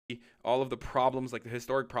all of the problems, like the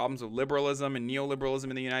historic problems of liberalism and neoliberalism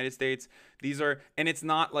in the United States. These are, and it's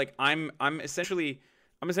not like I'm essentially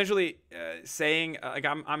saying like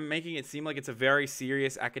I'm making it seem like it's a very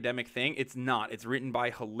serious academic thing. It's not. It's written by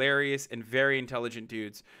hilarious and very intelligent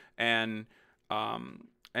dudes, and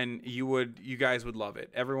you guys would love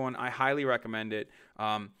it. Everyone, I highly recommend it.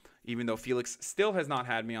 Even though Felix still has not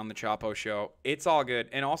had me on the Chapo show, it's all good.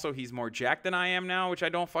 And also, he's more jacked than I am now, which I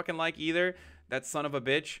don't fucking like either. That son of a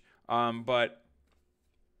bitch. But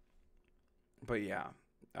yeah.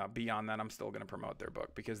 Beyond that, I'm still gonna promote their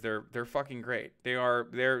book because they're fucking great. They're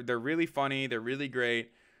really funny. They're really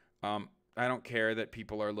great. I don't care that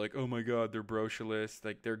people are like, oh my god, they're brocialist.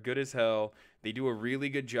 Like, they're good as hell. They do a really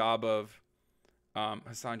good job of.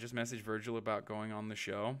 Hassan just messaged Virgil about going on the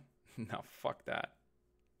show. No, fuck that.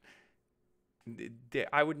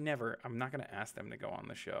 I would never. I'm not gonna ask them to go on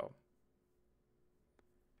the show.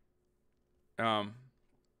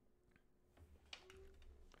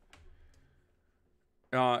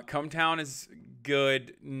 Cumtown is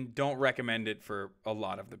good. Don't recommend it for a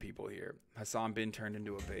lot of the people here. Hassan Bin turned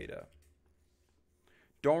into a beta.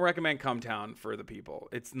 Don't recommend Cumtown for the people.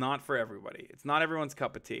 It's not for everybody. It's not everyone's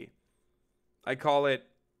cup of tea. I call it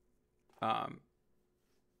I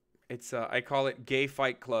call it gay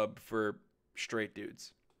fight club for straight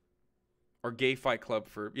dudes. Or gay fight club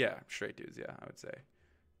for straight dudes, I would say.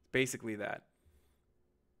 Basically that.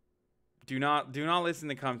 Do not listen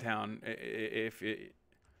to Cumtown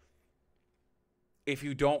if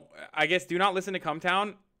you don't, I guess do not listen to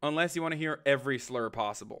Cumtown unless you want to hear every slur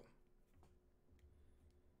possible.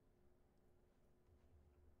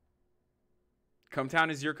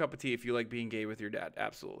 Cumtown is your cup of tea if you like being gay with your dad.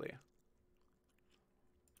 Absolutely.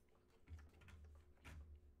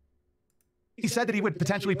 He said that he would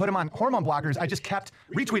potentially put him on hormone blockers. I just kept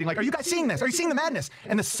retweeting, like, are you guys seeing this? Are you seeing the madness?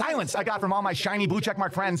 And the silence I got from all my shiny blue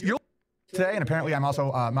checkmark friends today. And apparently I'm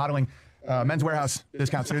also modeling Men's Warehouse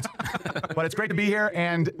discount suits. But it's great to be here.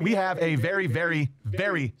 And we have a very, very,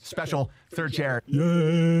 very special third chair.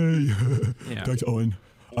 Yay! Yeah. Thanks, Owen.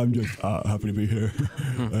 I'm just happy to be here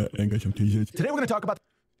and get some t-shirts. Today we're going to talk about...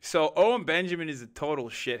 So Owen Benjamin is a total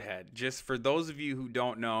shithead. Just for those of you who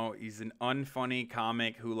don't know, he's an unfunny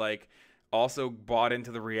comic who, like, also bought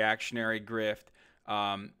into the reactionary grift.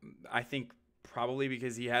 I think probably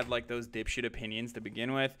because he had, like, those dipshit opinions to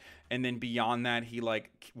begin with. And then beyond that, he,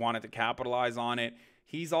 like, wanted to capitalize on it.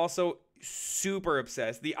 He's also super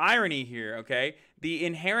obsessed. The irony here, okay? The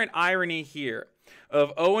inherent irony here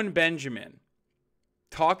of Owen Benjamin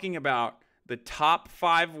talking about the top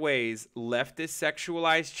 5 ways leftists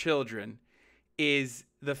sexualize children is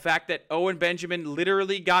the fact that Owen Benjamin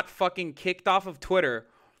literally got fucking kicked off of Twitter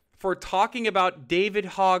for talking about David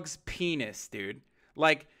Hogg's penis, dude.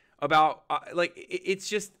 Like, about, it's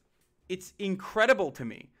just, it's incredible to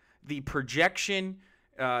me. The projection,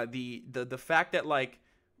 the fact that, like,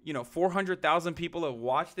 you know, 400,000 people have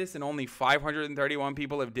watched this and only 531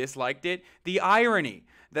 people have disliked it. The irony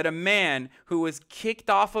that a man who was kicked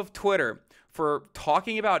off of Twitter for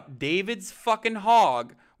talking about David's fucking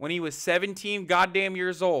hog when he was 17 goddamn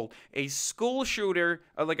years old, a school shooter,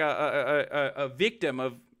 like a victim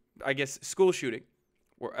of, I guess, school shooting,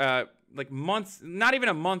 like months, not even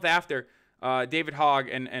a month after David Hogg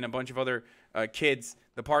and a bunch of other kids,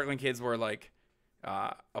 the Parkland kids, were like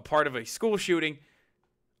a part of a school shooting.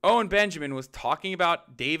 Owen Benjamin was talking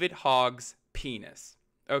about David Hogg's penis.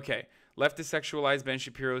 Okay, leftist sexualize Ben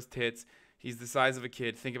Shapiro's tits. He's the size of a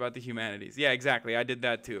kid. Think about the humanities. Yeah, exactly. I did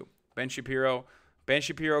that too. Ben Shapiro,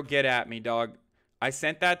 get at me, dog. I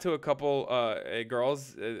sent that to a couple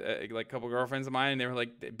girls, like a couple girlfriends of mine, and they were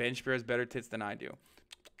like, Ben Shapiro has better tits than I do.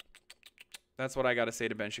 That's what I got to say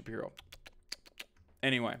to Ben Shapiro.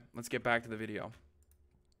 Anyway, let's get back to the video.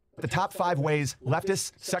 The top 5 ways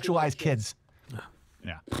leftists sexualize kids.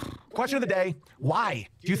 Yeah. Question of the day: why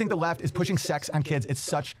do you think the left is pushing sex on kids at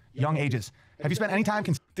such young ages? Have you spent any time?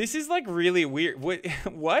 This is like really weird.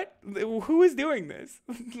 What? Who is doing this?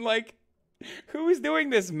 Like, who is doing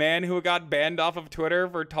this? Man who got banned off of Twitter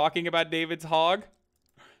for talking about David's hog?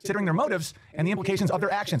 Considering their motives and the implications of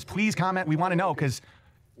their actions, please comment. We want to know because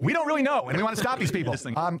we don't really know, and we want to stop these people.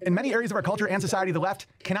 In many areas of our culture and society, the left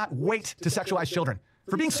cannot wait to sexualize children.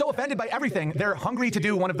 For being so offended by everything, they're hungry to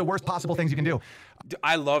do one of the worst possible things you can do.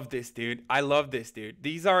 I love this, dude. I love this, dude.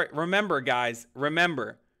 These are, remember, guys,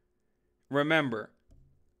 remember,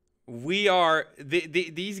 we are,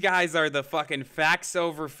 these guys are the fucking facts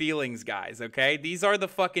over feelings guys, okay? These are the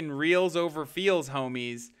fucking reals over feels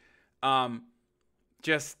homies.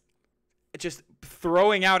 Just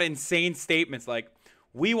throwing out insane statements like,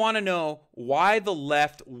 we want to know why the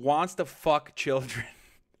left wants to fuck children.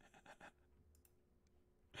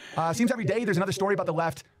 Seems every day there's another story about the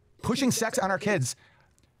left pushing sex on our kids.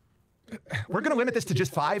 We're going to limit this to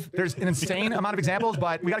just 5. There's an insane amount of examples,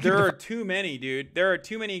 but we got to keep There are too many, dude. There are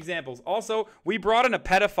too many examples. Also, we brought in a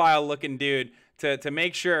pedophile-looking dude to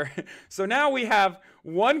make sure. So now we have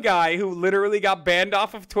one guy who literally got banned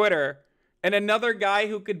off of Twitter, and another guy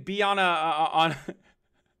who could be on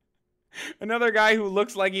another guy who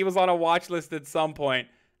looks like he was on a watch list at some point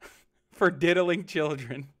for diddling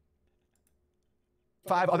children.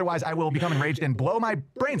 5, otherwise I will become enraged and blow my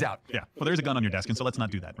brains out. Yeah. Well, there's a gun on your desk, and so let's not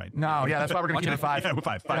do that, right? No, yeah, that's why we're going to keep it 5. Yeah,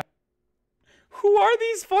 5. Who are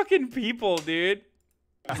these fucking people, dude?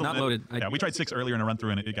 It's not loaded. Yeah, we tried 6 earlier in a run through,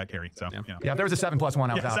 and it got carried. So, Yeah, if there was a 7+1,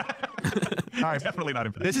 I was out. All right. Definitely not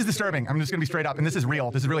in for that. This is disturbing. I'm just going to be straight up, and this is real.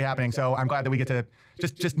 This is really happening, so I'm glad that we get to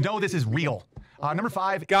just know this is real. Number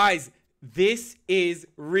 5. Guys, this is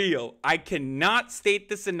real. I cannot state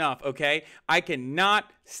this enough, okay? I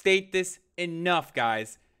cannot state this enough,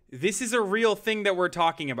 guys. This is a real thing that we're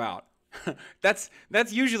talking about. That's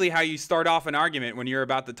usually how you start off an argument when you're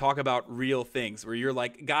about to talk about real things, where you're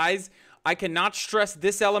like, guys, I cannot stress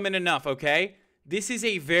this element enough, okay? This is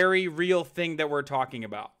a very real thing that we're talking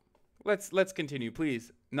about. Let's continue,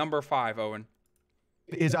 please. Number 5, Owen.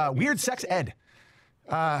 Is weird sex ed.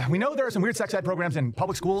 We know there are some weird sex ed programs in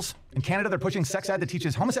public schools. In Canada, they're pushing sex ed that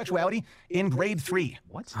teaches homosexuality in grade 3.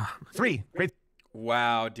 What? 3. Grade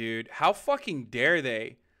Wow, dude. How fucking dare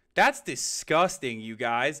they? That's disgusting, you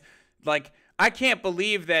guys. Like, I can't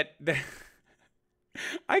believe that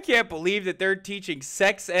I can't believe that they're teaching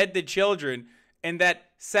sex ed to children, and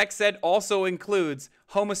that sex ed also includes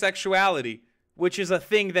homosexuality, which is a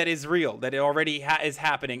thing that is real, that it already is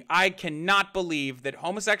happening. I cannot believe that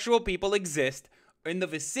homosexual people exist in the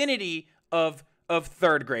vicinity of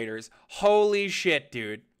 3rd graders. Holy shit,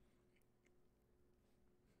 dude.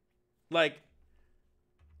 Like,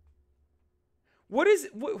 what?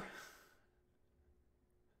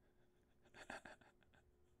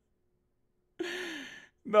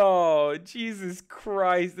 No, Jesus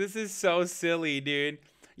Christ. This is so silly, dude.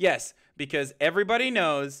 Yes, because everybody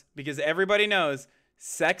knows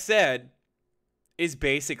sex ed is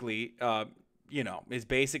basically, is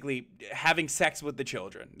basically having sex with the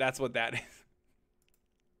children. That's what that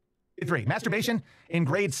is. 3. Masturbation in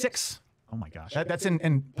grade 6. Oh my gosh. That's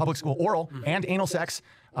in public school. Oral and anal sex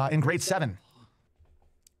in grade 7.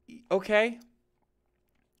 Okay.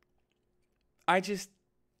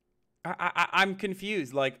 I'm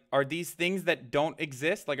confused. Like, are these things that don't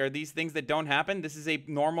exist? Like, are these things that don't happen? This is a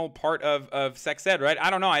normal part of sex ed, right? I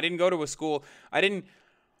don't know. I didn't go to a school. I didn't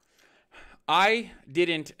have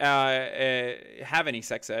any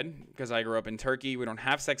sex ed because I grew up in Turkey. We don't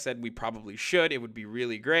have sex ed. We probably should. It would be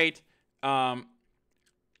really great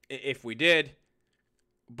if we did.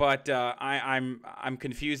 But I'm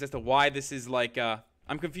confused as to why this is like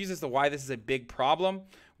I'm confused as to why this is a big problem.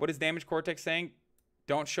 What is Damage Cortex saying?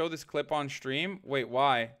 Don't show this clip on stream. Wait,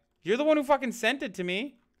 why? You're the one who fucking sent it to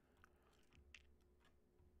me.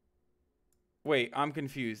 Wait, I'm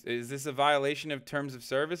confused. Is this a violation of terms of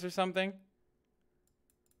service or something?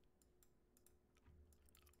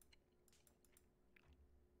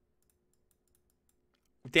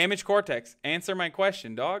 Damage Cortex, answer my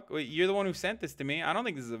question, dog. Wait, you're the one who sent this to me. I don't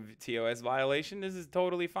think this is a TOS violation. This is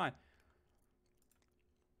totally fine.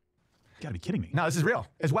 You gotta be kidding me. No, this is real.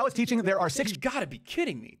 As well as teaching, there are 6. You gotta be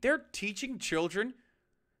kidding me. They're teaching children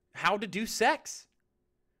how to do sex.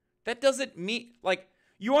 That doesn't mean, like,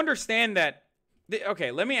 you understand that.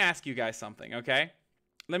 Okay, let me ask you guys something, okay?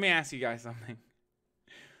 Let me ask you guys something.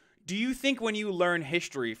 Do you think when you learn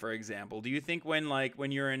history, for example, do you think when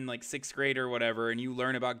you're in like 6th grade or whatever and you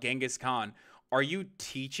learn about Genghis Khan, are you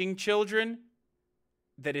teaching children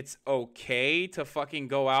that it's okay to fucking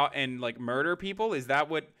go out and like murder people? Is that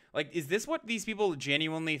what, like, is this what these people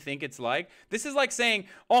genuinely think it's like? This is like saying,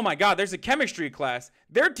 oh my God, there's a chemistry class.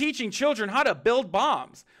 They're teaching children how to build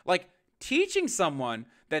bombs. Like, teaching someone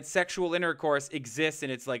that sexual intercourse exists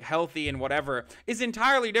and it's like healthy and whatever is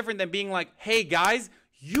entirely different than being like, hey guys,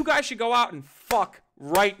 you guys should go out and fuck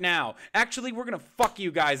right now. Actually, we're going to fuck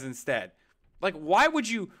you guys instead. Like, why would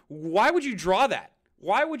you draw that?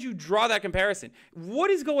 Why would you draw that comparison?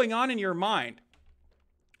 What is going on in your mind?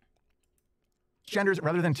 Genders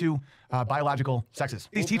rather than 2 biological sexes.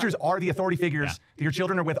 These teachers are the authority figures that your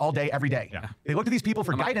children are with all day, every day. Yeah. They look to these people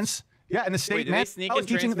for guidance. Yeah, in the state, Wait, do they sneak in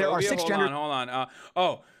teaching there are 6 genders. Hold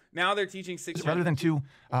on. Now they're teaching 6 rather than 2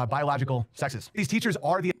 biological sexes. These teachers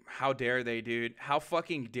are the. How dare they, dude? How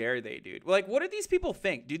fucking dare they, dude? Like, what do these people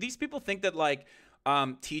think? Do these people think that like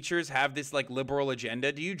teachers have this like liberal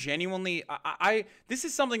agenda? Do you genuinely? This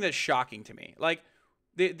is something that's shocking to me. Like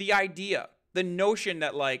the idea, the notion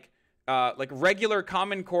that like like regular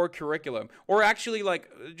Common Core curriculum, or actually like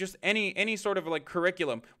just any sort of like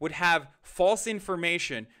curriculum would have false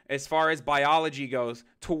information as far as biology goes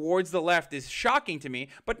towards the left is shocking to me,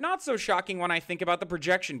 but not so shocking when I think about the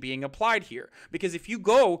projection being applied here. Because if you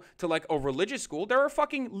go to like a religious school, there are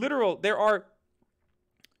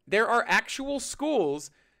actual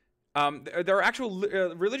schools. There are actual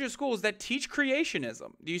religious schools that teach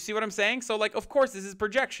creationism. Do you see what I'm saying? So like, of course, this is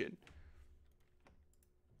projection.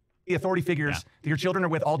 The authority figures that your children are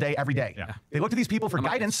with all day, every day. Yeah. They look to these people for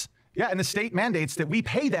guidance. Yeah, and the state mandates that we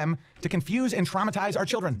pay them to confuse and traumatize our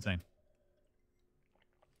children. Insane.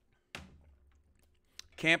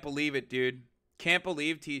 Can't believe it, dude. Can't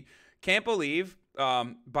believe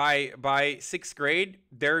by 6th grade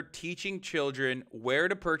they're teaching children where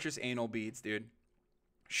to purchase anal beads, dude.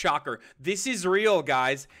 Shocker. This is real,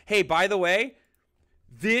 guys. Hey, by the way,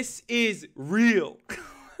 this is real.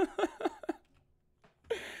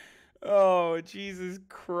 Oh, Jesus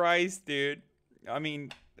Christ, dude. I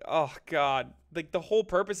mean, oh, God. Like, the whole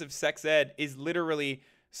purpose of sex ed is literally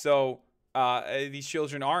so these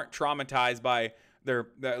children aren't traumatized by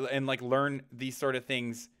and, like, learn these sort of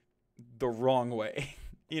things the wrong way.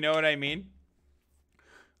 You know what I mean?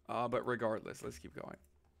 But regardless, let's keep going.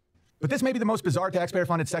 But this may be the most bizarre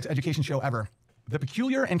taxpayer-funded sex education show ever. The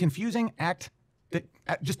peculiar and confusing act that...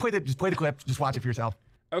 just play the clip. Just watch it for yourself.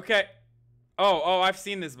 Okay. Oh, I've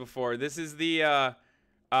seen this before. This is the,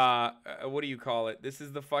 what do you call it? This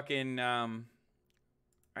is the fucking, I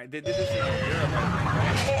did this in Europe,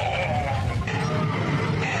 I think, right?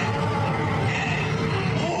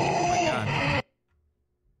 Oh my God.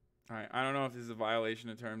 All right, I don't know if this is a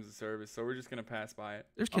violation of terms of service, so we're just going to pass by it.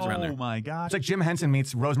 There's kids around there. Oh my gosh. It's like Jim Henson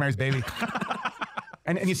meets Rosemary's Baby.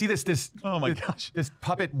 and you see this Oh my gosh. This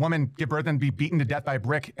puppet woman give birth and be beaten to death by a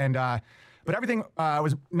brick. And but everything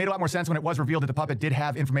was made a lot more sense when it was revealed that the puppet did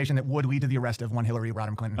have information that would lead to the arrest of one Hillary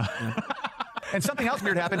Rodham Clinton. And something else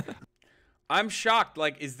weird happened. I'm shocked.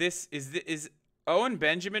 Like, is Owen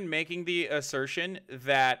Benjamin making the assertion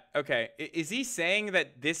that, okay, is he saying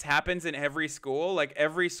that this happens in every school? Like,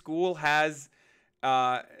 every school has,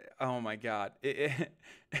 oh my God.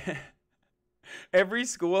 Every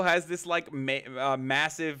school has this, like,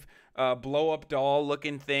 massive blow-up doll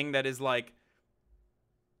looking thing that is, like,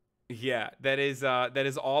 yeah, that is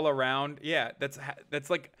all around. Yeah, that's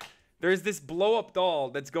like, there's this blow-up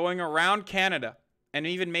doll that's going around Canada and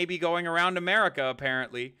even maybe going around America,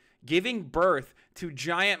 apparently, giving birth to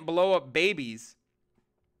giant blow-up babies,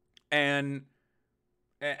 and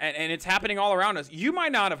it's happening all around us. You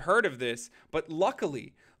might not have heard of this, but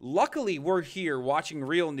luckily we're here watching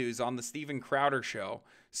Real News on the Steven Crowder Show.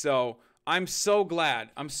 So I'm so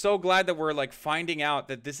glad that we're like finding out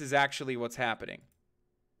that this is actually what's happening.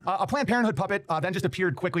 A Planned Parenthood puppet then just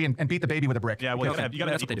appeared quickly and beat the baby with a brick. Yeah, well, you got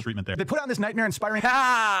to have equal treatment there. They put on this nightmare-inspiring...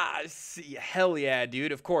 Hell yeah,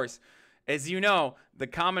 dude, of course. As you know, the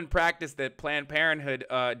common practice that Planned Parenthood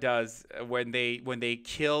does when they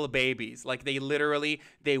kill babies, like they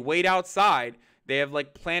wait outside. They have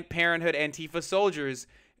like Planned Parenthood Antifa soldiers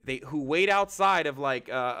who wait outside of like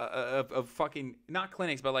of fucking, not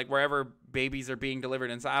clinics, but like wherever babies are being delivered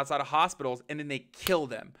outside of hospitals, and then they kill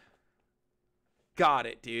them. Got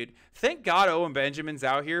it, dude. Thank God Owen Benjamin's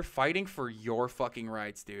out here fighting for your fucking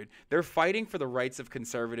rights, dude. They're fighting for the rights of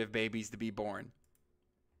conservative babies to be born.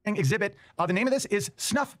 Exhibit. The name of this is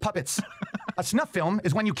Snuff Puppets. A snuff film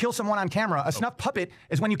is when you kill someone on camera. A snuff puppet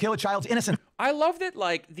is when you kill a child's innocence. I love that,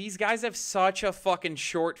 like, these guys have such a fucking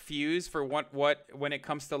short fuse for what when it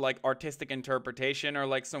comes to like artistic interpretation or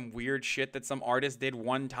like some weird shit that some artist did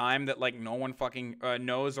one time that like no one fucking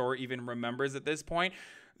knows or even remembers at this point.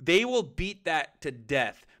 They will beat that to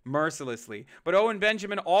death mercilessly. But Owen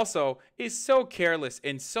Benjamin also is so careless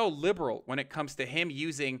and so liberal when it comes to him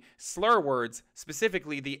using slur words,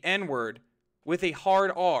 specifically the N-word, with a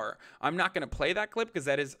hard R. I'm not going to play that clip because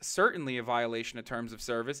that is certainly a violation of terms of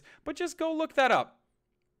service, but just go look that up.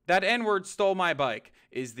 That N-word stole my bike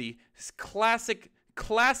is the classic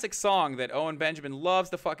song that Owen Benjamin loves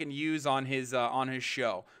to fucking use on his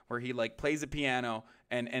show, where he like plays a piano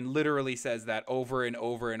and literally says that over and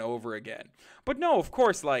over and over again. But no, of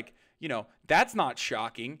course, like, you know, that's not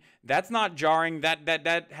shocking. That's not jarring.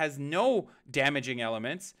 That has no damaging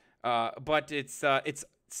elements. But it's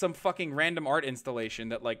some fucking random art installation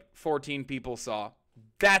that like 14 people saw.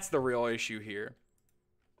 That's the real issue here.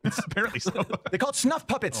 Apparently so. They call it Snuff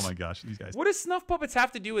Puppets. Oh my gosh, these guys. What does snuff puppets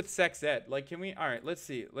have to do with sex ed? Like, can we? All right, let's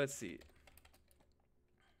see.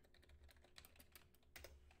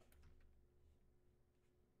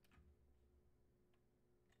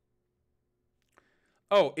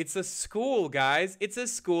 Oh, it's a school, guys. It's a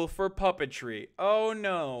school for puppetry. Oh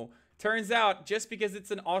no. turns out just because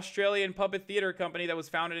it's an Australian puppet theater company that was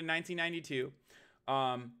founded in 1992,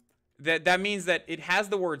 that means that it has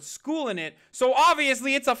the word school in it. So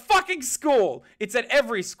obviously it's a fucking school. It's at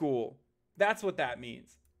every school. That's what that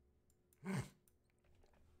means.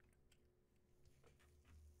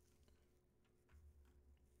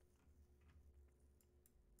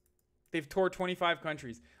 They've toured 25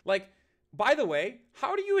 countries. Like, by the way,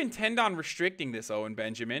 how do you intend on restricting this, Owen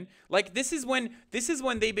Benjamin? Like, this is when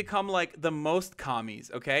they become like the most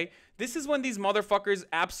commies, okay? This is when these motherfuckers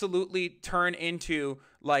absolutely turn into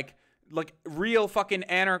like real fucking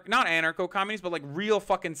not anarcho-communists, but like real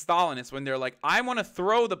fucking Stalinists, when they're like, I want to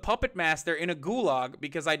throw the puppet master in a gulag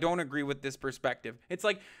because I don't agree with this perspective. It's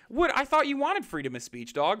like, what? I thought you wanted freedom of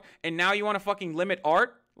speech, dog, and now you want to fucking limit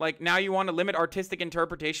art? Like, now you want to limit artistic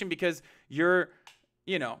interpretation because you're,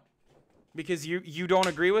 you know, because you don't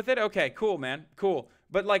agree with it? Okay, cool, man, cool.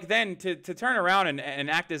 But like then to turn around and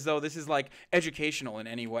act as though this is like educational in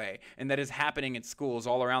any way and that is happening at schools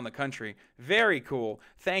all around the country. Very cool.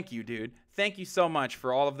 Thank you, dude. Thank you so much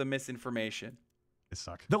for all of the misinformation. It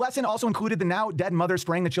sucks. The lesson also included the now dead mother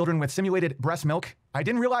spraying the children with simulated breast milk. I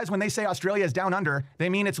didn't realize when they say Australia is down under, they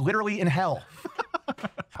mean it's literally in hell.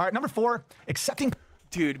 All right, number 4, accepting.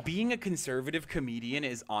 Dude, being a conservative comedian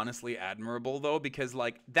is honestly admirable, though, because,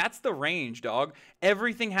 like, that's the range, dog.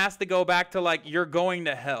 Everything has to go back to, like, you're going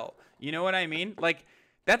to hell. You know what I mean? Like,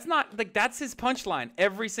 that's not, like, that's his punchline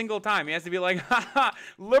every single time. He has to be like, haha,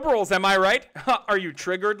 liberals, am I right? Are you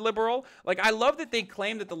triggered, liberal? Like, I love that they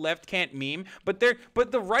claim that the left can't meme, but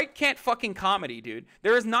the right can't fucking comedy, dude.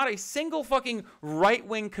 There is not a single fucking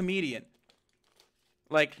right-wing comedian.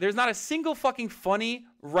 Like, there's not a single fucking funny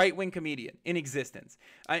right-wing comedian in existence.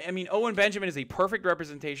 I mean, Owen Benjamin is a perfect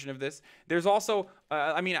representation of this. There's also,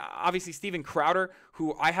 I mean, obviously Steven Crowder,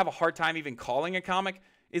 who I have a hard time even calling a comic,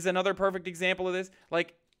 is another perfect example of this.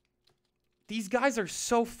 Like, these guys are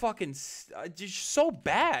so fucking, just so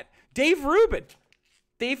bad. Dave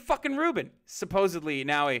fucking Rubin, supposedly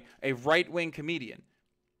now a right-wing comedian.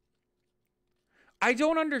 I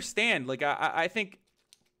don't understand. Like, I think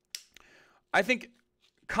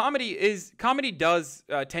comedy does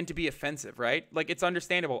tend to be offensive, right? Like, it's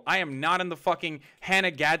understandable. I am not in the fucking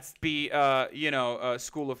Hannah Gadsby,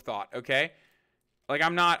 school of thought. Okay, like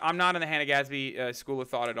I'm not in the Hannah Gadsby school of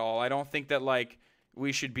thought at all. I don't think that like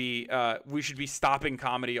we should be stopping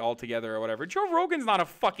comedy altogether or whatever. Joe Rogan's not a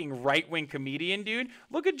fucking right-wing comedian, dude.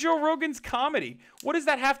 Look at Joe Rogan's comedy. What does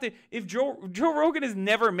that have to? If Joe Rogan is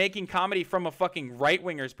never making comedy from a fucking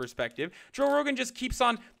right-winger's perspective, Joe Rogan just keeps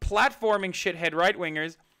on platforming shithead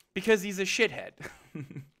right-wingers because he's a shithead.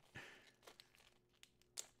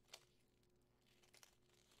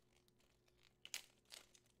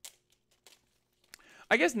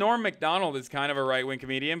 I guess Norm Macdonald is kind of a right-wing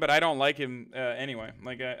comedian, but I don't like him anyway.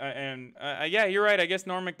 Like, yeah, you're right. I guess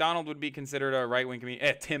Norm Macdonald would be considered a right-wing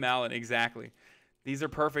comedian. Tim Allen, exactly. These are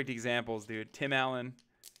perfect examples, dude. Tim Allen.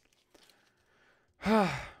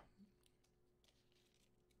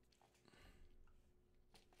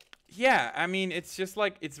 Yeah, I mean, it's just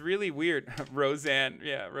like, it's really weird. Roseanne,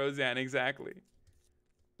 yeah, Roseanne, exactly.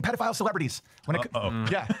 Pedophile celebrities. When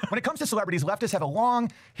it comes to celebrities, leftists have a long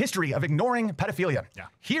history of ignoring pedophilia. Yeah.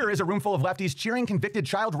 Here is a room full of lefties cheering convicted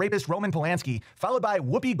child rapist Roman Polanski, followed by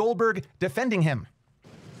Whoopi Goldberg defending him.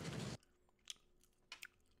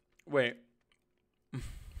 Wait.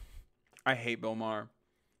 I hate Bill Maher.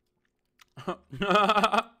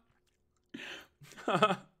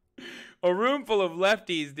 A room full of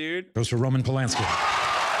lefties, dude. Goes for Roman Polanski.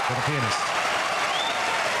 For the pianist.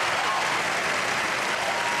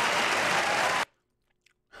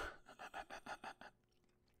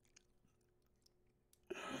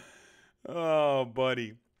 Oh,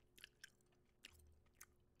 buddy.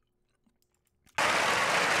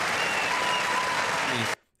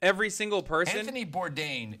 Every single person. Anthony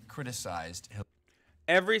Bourdain criticized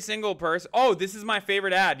every single person. Oh, this is my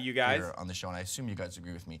favorite ad, you guys. On the show, and I assume you guys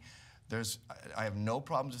agree with me. I have no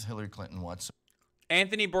problems with Hillary Clinton whatsoever.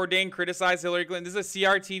 Anthony Bourdain criticized Hillary Clinton. This is a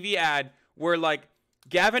CRTV ad where, like,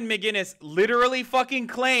 Gavin McInnes literally fucking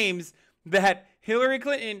claims that Hillary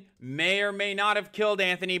Clinton may or may not have killed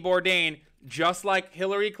Anthony Bourdain, just like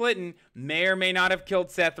Hillary Clinton may or may not have killed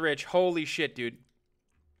Seth Rich. Holy shit, dude.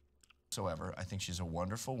 I think she's a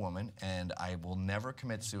wonderful woman, and I will never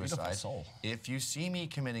commit suicide. If you see me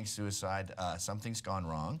committing suicide, something's gone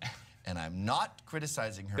wrong, and I'm not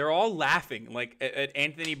criticizing her. They're all laughing, like, at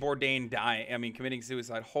Anthony Bourdain committing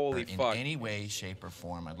suicide. Holy fuck. In any way, shape, or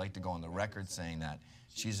form. I'd like to go on the record saying that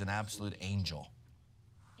she's an absolute angel.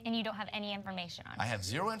 And you don't have any information on her? I have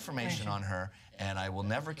zero information on her, and I will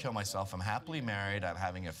never kill myself. I'm happily married. I'm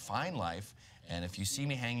having a fine life. And if you see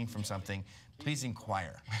me hanging from something, please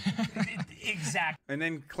inquire. Exactly. And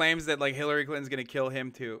then claims that like Hillary Clinton's gonna kill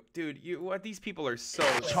him too. Dude, what? These people are so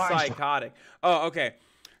psychotic. Oh, okay.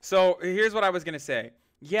 So here's what I was gonna say.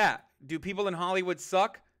 Yeah, do people in Hollywood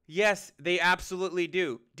suck? Yes, they absolutely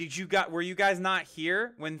do. Were you guys not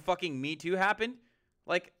here when fucking Me Too happened?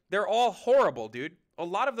 Like, they're all horrible, dude. A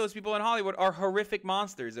lot of those people in Hollywood are horrific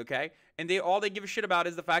monsters, okay? And all they give a shit about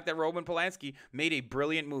is the fact that Roman Polanski made a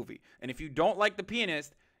brilliant movie. And if you don't like The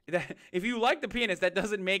Pianist, if you like The Pianist, that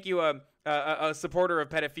doesn't make you a supporter of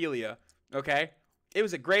pedophilia, okay? It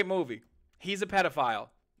was a great movie. He's a pedophile.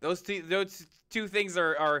 Those two things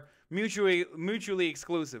are mutually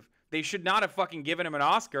exclusive. They should not have fucking given him an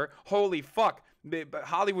Oscar. Holy fuck. But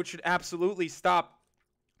Hollywood should absolutely stop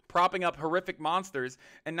propping up horrific monsters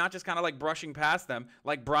and not just kind of like brushing past them,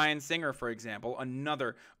 like Bryan Singer, for example.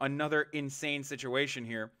 Another insane situation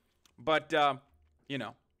here. But, you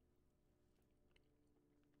know.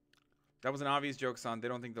 That was an obvious joke, son. They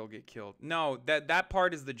don't think they'll get killed. No, that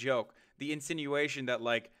part is the joke. The insinuation that,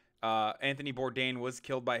 like, Anthony Bourdain was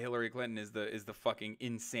killed by Hillary Clinton is the fucking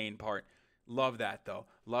insane part. Love that, though.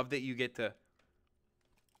 Love that you get to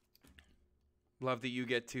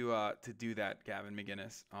do that, Gavin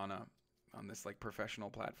McGinnis, on this like professional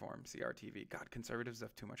platform, CRTV. God, conservatives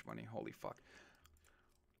have too much money. Holy fuck.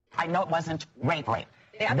 I know it wasn't rape.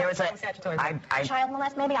 Yeah, there was a child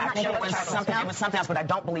molest, maybe? I'm not sure. It was something else, but I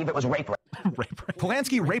don't believe it was rape.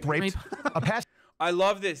 Polanski raped a past. I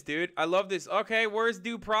love this, dude. I love this. Okay, where's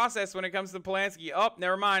due process when it comes to Polanski? Oh,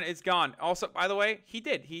 never mind. It's gone. Also, by the way, he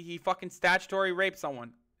did. He fucking statutory raped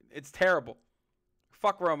someone. It's terrible.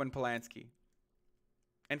 Fuck Roman Polanski.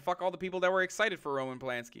 And fuck all the people that were excited for Roman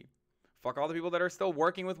Polanski. Fuck all the people that are still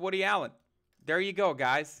working with Woody Allen. There you go,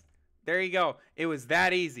 guys. There you go. It was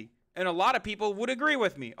that easy. And a lot of people would agree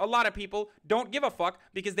with me. A lot of people don't give a fuck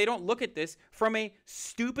because they don't look at this from a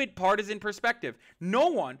stupid partisan perspective.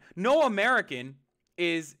 No American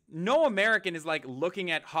is like looking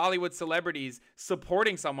at Hollywood celebrities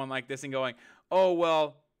supporting someone like this and going, oh,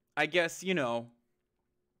 well, I guess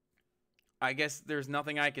there's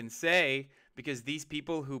nothing I can say because these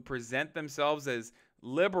people who present themselves as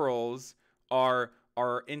liberals are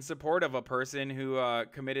in support of a person who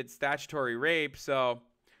committed statutory rape. So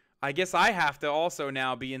I guess I have to also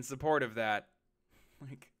now be in support of that.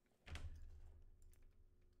 Like,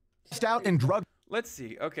 out and drug. Let's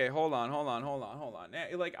see. Okay, hold on.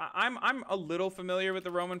 Like, I'm a little familiar with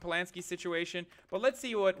the Roman Polanski situation, but let's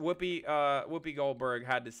see what Whoopi Goldberg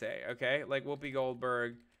had to say. Okay, like Whoopi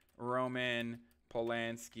Goldberg, Roman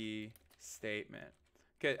Polanski statement.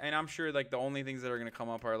 Okay, and I'm sure like the only things that are gonna come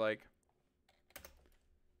up are like.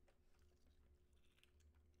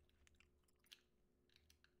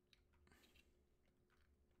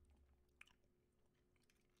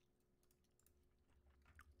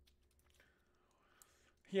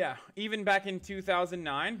 Yeah, even back in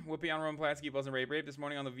 2009, Whoopi on Roman Polanski wasn't rape. This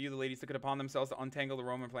morning on The View, the ladies took it upon themselves to untangle the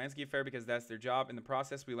Roman Polanski affair because that's their job. In the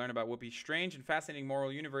process, we learn about Whoopi's strange and fascinating moral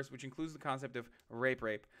universe, which includes the concept of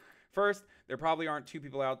rape. First, there probably aren't two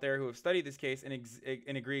people out there who have studied this case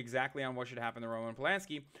and agree exactly on what should happen to Roman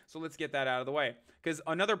Polanski, so let's get that out of the way. Because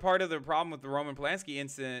another part of the problem with the Roman Polanski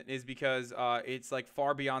incident is because it's like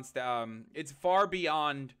far beyond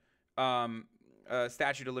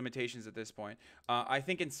statute of limitations at this point. I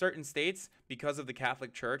think in certain states, because of the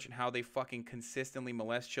Catholic Church and how they fucking consistently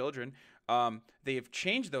molest children, they have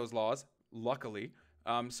changed those laws, luckily.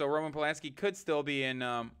 So Roman Polanski could still be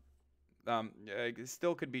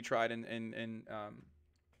still could be tried in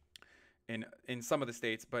some of the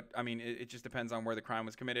states, but I mean, it just depends on where the crime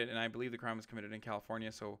was committed, and I believe the crime was committed in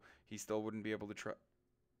California, so he still wouldn't be able to try.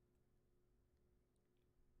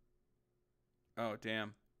 Oh,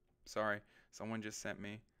 damn. Sorry. Someone just sent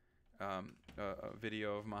me a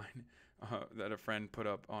video of mine that a friend put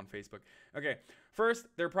up on Facebook. Okay, first,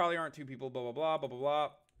 there probably aren't two people, blah, blah, blah, blah, blah,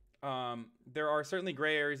 blah. There are certainly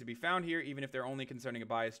gray areas to be found here, even if they're only concerning a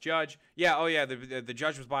biased judge. Yeah, oh yeah, the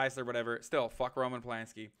judge was biased or whatever. Still, fuck Roman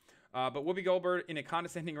Polanski. But Whoopi Goldberg, in a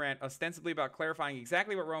condescending rant, ostensibly about clarifying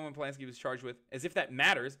exactly what Roman Polanski was charged with, as if that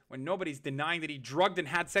matters when nobody's denying that he drugged and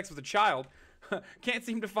had sex with a child, can't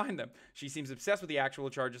seem to find them. She seems obsessed with the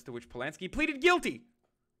actual charges to which Polanski pleaded guilty.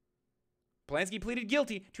 Polanski pleaded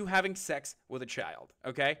guilty to having sex with a child,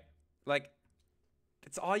 okay? Like,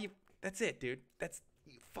 that's it, dude. That's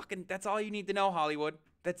all you need to know, Hollywood.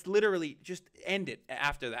 That's literally just end it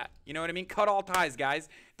after that. You know what I mean? Cut all ties, guys.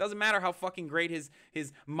 Doesn't matter how fucking great his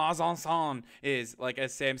mise-en-scène is, like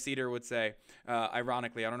as Sam Cedar would say.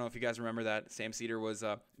 Ironically, I don't know if you guys remember that. Sam Cedar was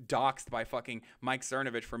doxxed by fucking Mike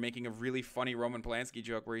Cernovich for making a really funny Roman Polanski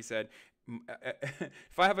joke where he said,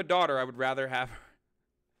 if I have a daughter, I would rather have her.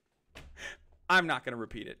 I'm not going to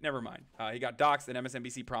repeat it. Never mind. He got doxxed, and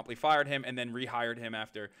MSNBC promptly fired him and then rehired him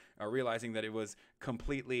after realizing that it was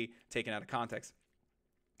completely taken out of context.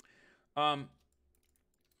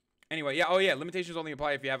 Anyway, yeah. Oh, yeah. Limitations only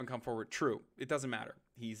apply if you haven't come forward. True. It doesn't matter.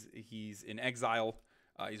 He's in exile.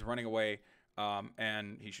 He's running away,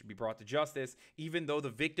 and he should be brought to justice. Even though the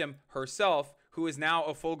victim herself, who is now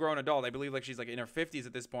a full-grown adult, I believe like she's like in her 50s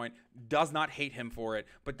at this point, does not hate him for it.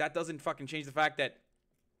 But that doesn't fucking change the fact that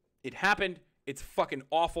it happened. It's fucking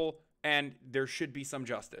awful, and there should be some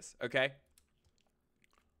justice. Okay.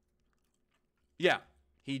 Yeah.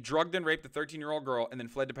 He drugged and raped a 13-year-old girl and then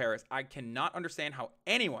fled to Paris. I cannot understand how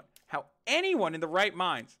anyone in the right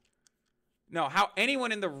minds, how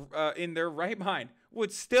anyone in their right mind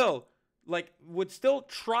would still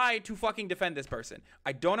try to fucking defend this person.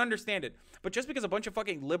 I don't understand it. But just because a bunch of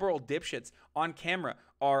fucking liberal dipshits on camera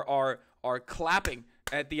are clapping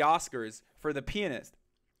at the Oscars for The Pianist,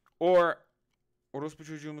 or orospu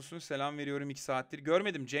çocuğu musun? Selam veriyorum 2 saattir.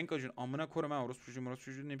 Görmedim Cenk Hoca'nın. Amına koyayım ha orospu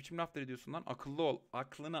çocuğu. Ne biçim laflar ediyorsun lan? Akıllı ol.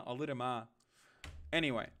 Aklını alırım ha.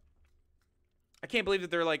 Anyway. I can't believe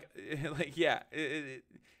that they're like yeah.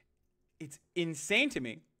 It's insane to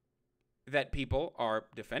me that people are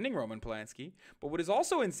defending Roman Polanski. But what is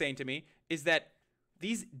also insane to me is that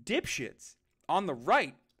these dipshits on the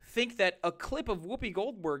right think that a clip of Whoopi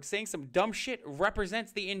Goldberg saying some dumb shit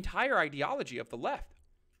represents the entire ideology of the left.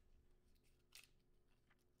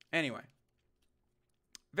 Anyway,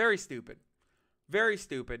 very stupid. Very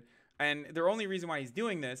stupid. And the only reason why he's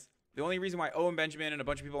doing this, the only reason why Owen Benjamin and a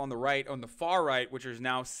bunch of people on the right, on the far right, which is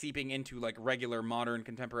now seeping into like regular modern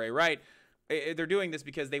contemporary right, they're doing this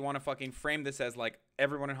because they want to fucking frame this as like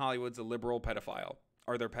everyone in Hollywood's a liberal pedophile.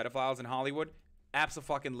 Are there pedophiles in Hollywood?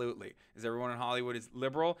 Abso-fucking-lutely. Is everyone in Hollywood is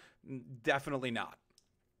liberal? Definitely not.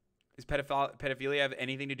 Does pedophilia have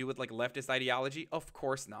anything to do with like leftist ideology? Of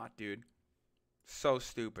course not, dude. So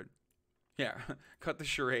stupid. Yeah, cut the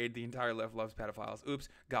charade. The entire left loves pedophiles. Oops,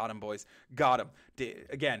 got him, boys. Got him.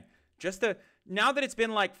 Again, now that it's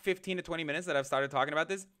been like 15 to 20 minutes that I've started talking about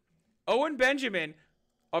this, Owen Benjamin,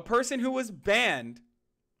 a person who was banned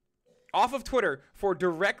off of Twitter for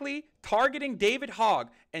directly targeting David Hogg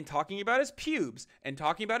and talking about his pubes and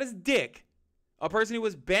talking about his dick, a person who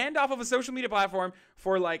was banned off of a social media platform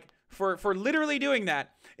for literally doing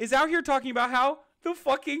that, is out here talking about how the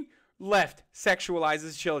fucking left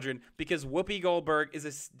sexualizes children because Whoopi Goldberg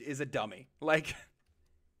is a dummy. Like,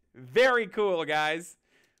 very cool, guys.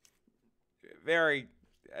 It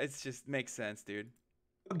just makes sense, dude.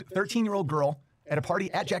 13-year-old girl at a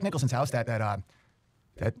party at Jack Nicholson's house, that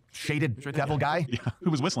shaded devil guy. Yeah, who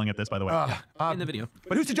was whistling at this, by the way. In the video.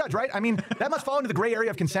 But who's to judge, right? I mean, that must fall into the gray area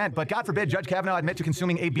of consent, but God forbid Judge Kavanaugh admit to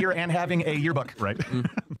consuming a beer and having a yearbook. Right.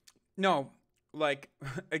 No, like,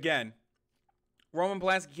 again, Roman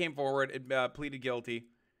Polanski came forward and pleaded guilty.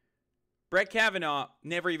 Brett Kavanaugh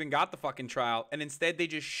never even got the fucking trial, and instead they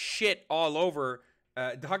just shit all over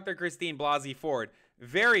Dr. Christine Blasey Ford.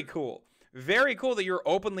 Very cool. Very cool that you're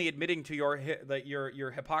openly admitting to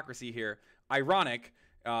your hypocrisy here. Ironic,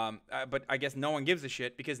 but I guess no one gives a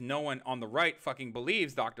shit because no one on the right fucking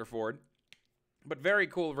believes Dr. Ford. But very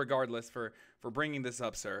cool regardless for bringing this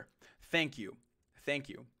up, sir. Thank you. Thank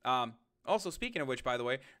you. Also, speaking of which, by the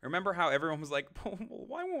way, remember how everyone was like,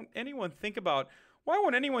 why won't anyone think about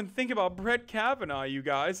Brett Kavanaugh, you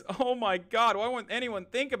guys? Oh my God, why won't anyone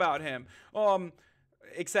think about him?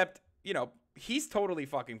 Except, he's totally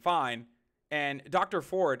fucking fine. And Dr.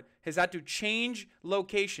 Ford has had to change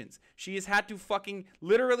locations. She has had to fucking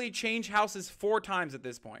literally change houses 4 times at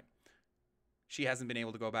this point. She hasn't been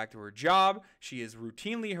able to go back to her job. She is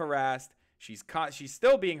routinely harassed. She's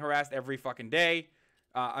still being harassed every fucking day.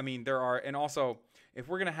 I mean, and also, if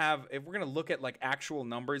we're gonna look at like actual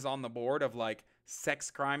numbers on the board of like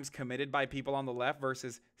sex crimes committed by people on the left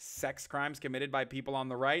versus sex crimes committed by people on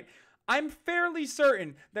the right, I'm fairly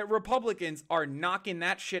certain that Republicans are knocking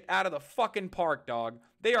that shit out of the fucking park, dog.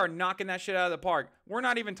 They are knocking that shit out of the park. We're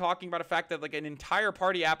not even talking about the fact that like an entire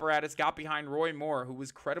party apparatus got behind Roy Moore, who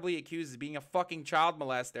was credibly accused of being a fucking child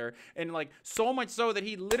molester, and like so much so that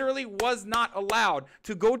he literally was not allowed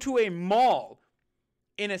to go to a mall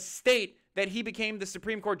in a state that he became the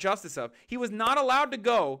Supreme Court justice of. He was not allowed to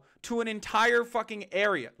go to an entire fucking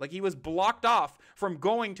area. Like, he was blocked off from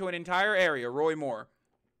going to an entire area, Roy Moore.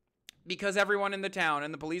 because everyone in the town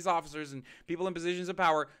and the police officers and people in positions of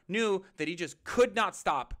power knew that he just could not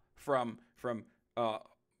stop from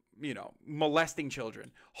molesting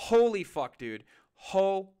children. Holy fuck, dude.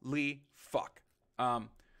 Holy fuck.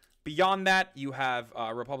 Beyond that, you have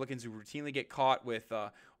Republicans who routinely get caught with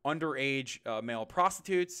underage male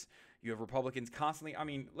prostitutes. You have Republicans constantly. I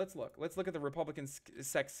mean, let's look at the Republican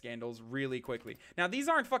sex scandals really quickly. Now, these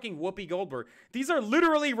aren't fucking Whoopi Goldberg. These are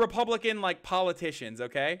literally Republican, like, politicians,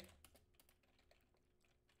 okay?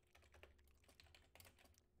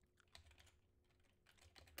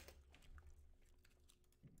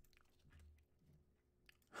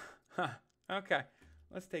 Huh. Okay.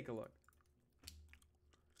 Let's take a look.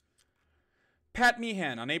 Pat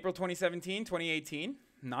Meehan, on April 2018,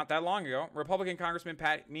 not that long ago, Republican Congressman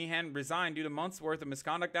Pat Meehan resigned due to months' worth of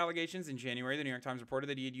misconduct allegations. In January, the New York Times reported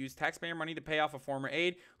that he had used taxpayer money to pay off a former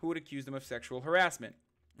aide who had accused him of sexual harassment.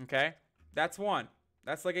 Okay? That's one.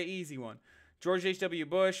 That's like an easy one. George H.W.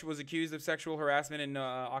 Bush was accused of sexual harassment in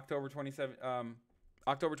October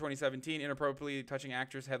 2017, inappropriately touching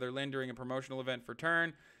actress Heather Lynn during a promotional event for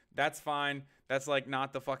Turn. That's fine. That's like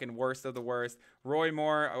not the fucking worst of the worst. Roy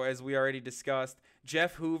Moore, as we already discussed.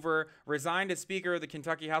 Jeff Hoover resigned as Speaker of the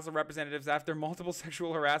Kentucky House of Representatives after multiple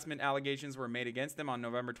sexual harassment allegations were made against him on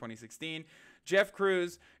November 2016. Jeff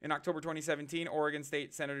Cruz, in October 2017, Oregon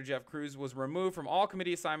State Senator Jeff Cruz was removed from all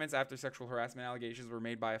committee assignments after sexual harassment allegations were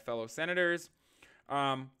made by fellow senators.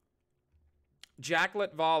 Jack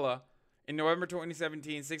Latvala, in November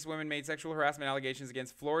 2017, 6 women made sexual harassment allegations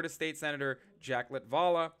against Florida State Senator Jack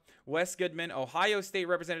Latvala. Wes Goodman, Ohio State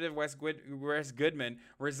Representative Wes Goodman,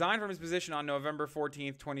 resigned from his position on November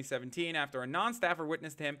 14th, 2017, after a non-staffer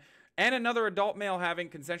witnessed him and another adult male having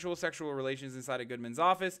consensual sexual relations inside of Goodman's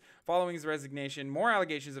office. Following his resignation, more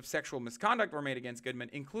allegations of sexual misconduct were made against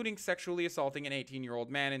Goodman, including sexually assaulting an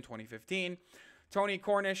 18-year-old man in 2015. Tony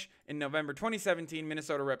Cornish, in November 2017,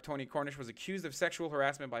 Minnesota Rep. Tony Cornish was accused of sexual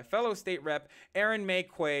harassment by fellow state rep Erin May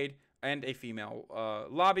Quaid and a female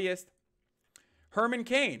lobbyist. Herman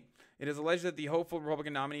Cain. It is alleged that the hopeful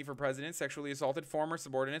Republican nominee for president sexually assaulted former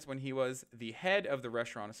subordinates when he was the head of the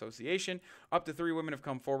Restaurant Association. Up to 3 women have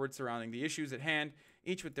come forward surrounding the issues at hand,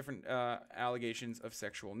 each with different allegations of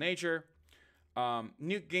sexual nature.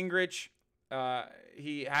 Newt Gingrich,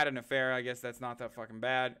 he had an affair. I guess that's not that fucking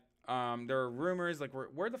bad. There are rumors, like,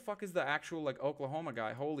 where the fuck is the actual, like, Oklahoma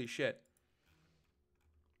guy? Holy shit.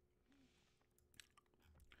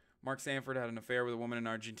 Mark Sanford had an affair with a woman in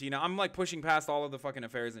Argentina. I'm, like, pushing past all of the fucking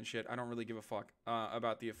affairs and shit. I don't really give a fuck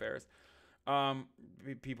about the affairs. All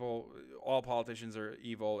politicians are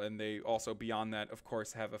evil, and they also, beyond that, of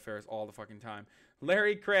course, have affairs all the fucking time.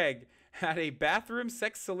 Larry Craig had a bathroom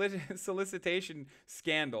sex solicitation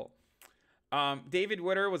scandal. David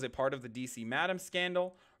Witter was a part of the D.C. Madam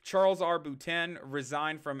scandal. Charles R. Boutin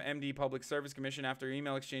resigned from MD Public Service Commission after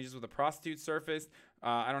email exchanges with a prostitute surfaced.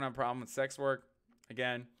 I don't have a problem with sex work.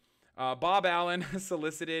 Again. Bob Allen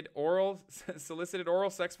solicited oral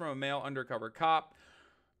sex from a male undercover cop.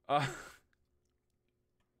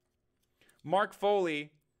 Mark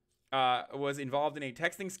Foley was involved in a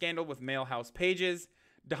texting scandal with male house pages.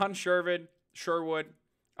 Don Sherwood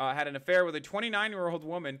had an affair with a 29-year-old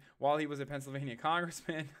woman while he was a Pennsylvania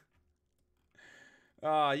congressman.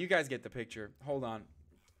 You guys get the picture. Hold on.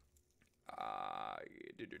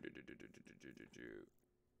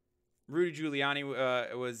 Rudy Giuliani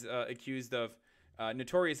was accused of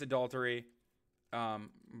notorious adultery,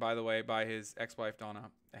 by the way, by his ex-wife,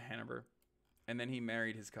 Donna Hanover. And then he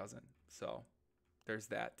married his cousin. So there's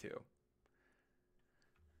that, too.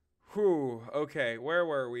 Whew. Okay, where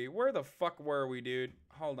were we? Where the fuck were we, dude?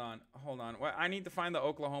 Hold on. Well, I need to find the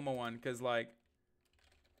Oklahoma one, because, like,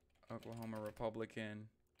 Oklahoma Republican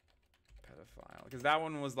pedophile, because that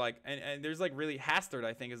one was like, and there's like really Hastert,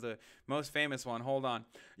 I think, is the most famous one. Hold on.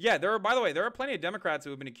 Yeah, by the way, there are plenty of Democrats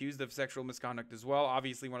who have been accused of sexual misconduct as well.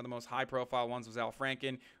 Obviously, one of the most high profile ones was Al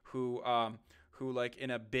Franken, who like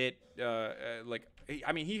in a bit,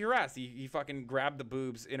 he harassed, he fucking grabbed the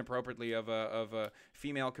boobs inappropriately of a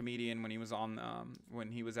female comedian when he was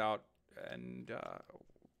out and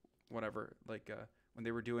whatever, like when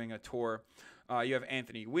they were doing a tour. You have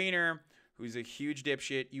Anthony Weiner, who's a huge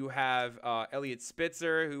dipshit. You have Elliot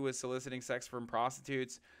Spitzer, who was soliciting sex from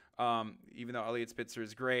prostitutes, even though Elliot Spitzer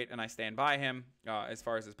is great, and I stand by him as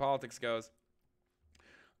far as his politics goes.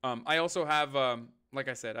 I also have, like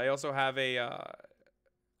I said, a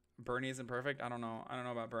Bernie isn't perfect. I don't know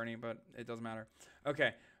about Bernie, but it doesn't matter.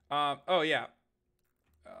 Okay. Oh, yeah.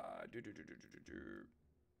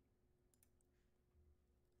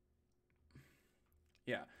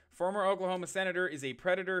 Yeah. Former Oklahoma senator is a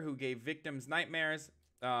predator who gave victims nightmares.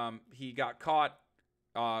 He got caught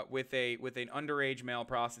with an underage male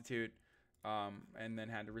prostitute, and then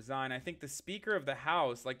had to resign. I think the Speaker of the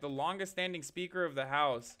House, like the longest standing Speaker of the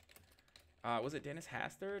House, was it Dennis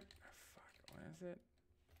Hastert? Fuck, what is it?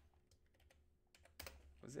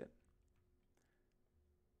 Was it?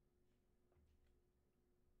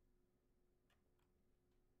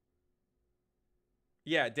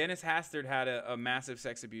 Yeah, Dennis Hastert had a massive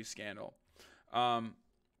sex abuse scandal.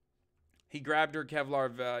 He grabbed her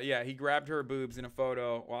Kevlar, he grabbed her boobs in a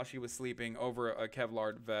photo while she was sleeping over a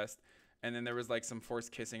Kevlar vest. And then there was like some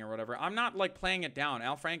forced kissing or whatever. I'm not like playing it down.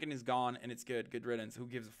 Al Franken is gone and it's good. Good riddance. Who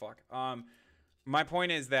gives a fuck? My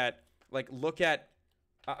point is that like look at,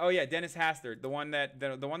 oh yeah, Dennis Hastert, the one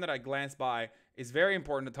that I glanced by, is very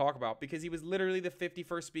important to talk about because he was literally the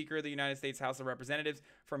 51st Speaker of the United States House of Representatives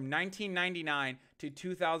from 1999 to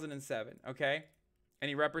 2007. Okay, and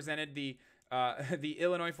he represented the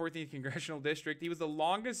Illinois 14th Congressional District. He was the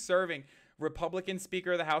longest serving Republican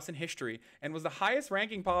Speaker of the House in history and was the highest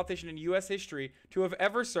ranking politician in U.S. history to have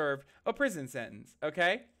ever served a prison sentence.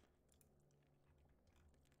 Okay,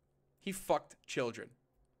 he fucked children.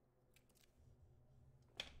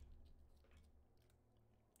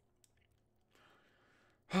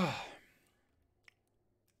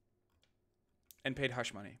 And paid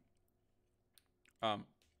hush money.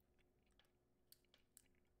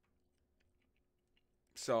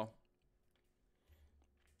 So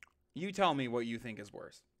you tell me what you think is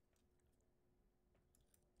worse.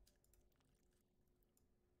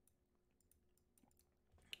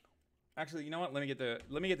 Actually, you know what? Let me get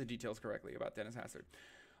the details correctly about Dennis Hastert.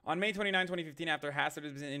 On May 29, 2015, after Hastert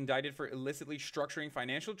has been indicted for illicitly structuring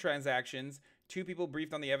financial transactions, two people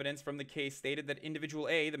briefed on the evidence from the case stated that individual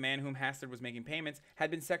A, the man whom Hastert was making payments, had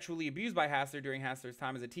been sexually abused by Hastert during Hastert's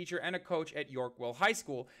time as a teacher and a coach at Yorkwell High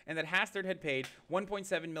School, and that Hastert had paid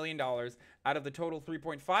 $1.7 million out of the total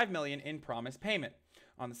 $3.5 million in promised payment.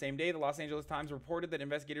 On the same day, the Los Angeles Times reported that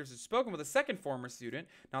investigators had spoken with a second former student,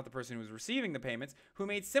 not the person who was receiving the payments, who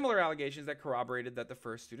made similar allegations that corroborated that the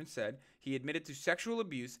first student said he admitted to sexual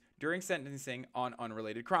abuse during sentencing on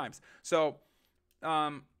unrelated crimes. So,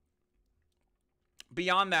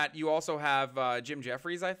 beyond that, you also have Jim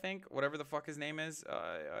Jeffries, I think, whatever the fuck his name is.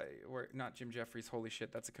 Not Jim Jeffries, holy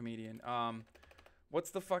shit, that's a comedian.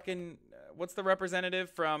 What's the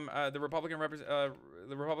representative from the Republican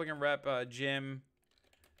rep, Jim...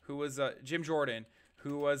 who was Jim Jordan,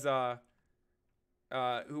 who was a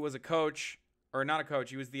coach, or not a coach.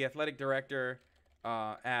 He was the athletic director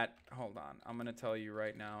at. Hold on, I'm gonna tell you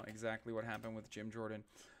right now exactly what happened with Jim Jordan.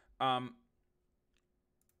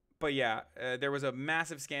 But yeah, there was a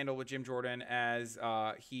massive scandal with Jim Jordan as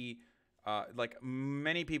he, like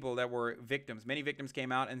many people that were victims. Many victims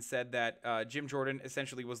came out and said that Jim Jordan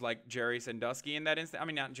essentially was like Jerry Sandusky in that instance. I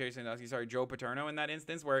mean, not Jerry Sandusky, sorry, Joe Paterno in that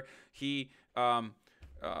instance, where he.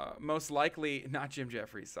 Most likely, not Jim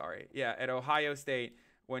Jeffries, sorry. Yeah, at Ohio State,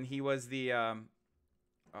 when he was the, a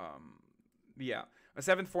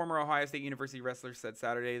seventh former Ohio State University wrestler said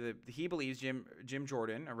Saturday that he believes Jim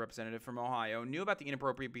Jordan, a representative from Ohio, knew about the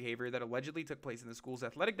inappropriate behavior that allegedly took place in the school's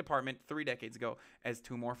athletic department 3 decades ago, as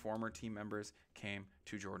 2 more former team members came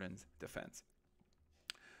to Jordan's defense.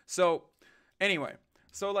 So, anyway...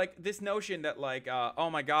 So, like, this notion that, like, oh,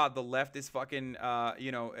 my God, the left is fucking,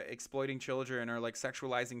 exploiting children or, like,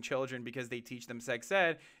 sexualizing children because they teach them sex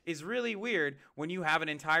ed is really weird when you have an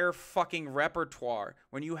entire fucking repertoire,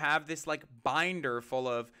 when you have this, like, binder full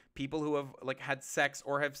of people who have, like, had sex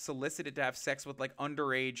or have solicited to have sex with, like,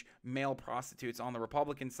 underage male prostitutes on the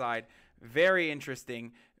Republican side. Very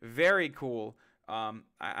interesting. Very cool.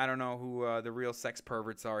 I don't know who the real sex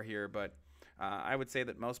perverts are here, but... I would say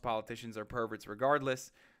that most politicians are perverts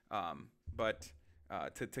regardless, but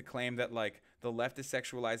to claim that like the left is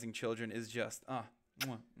sexualizing children is just,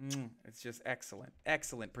 it's just excellent.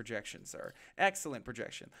 Excellent projection, sir. Excellent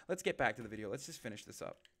projection. Let's get back to the video. Let's just finish this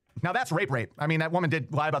up. Now that's rape. I mean, that woman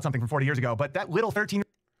did lie about something from 40 years ago, but that little 13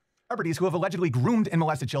 celebrities who have allegedly groomed and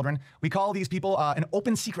molested children, we call these people an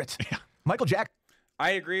open secret. Yeah. Michael Jackson.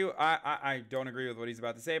 I agree. I don't agree with what he's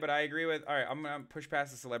about to say, but I agree with. All right, I'm gonna push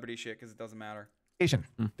past the celebrity shit because it doesn't matter.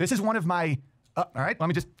 This is one of my. All right, let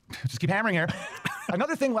me just keep hammering here.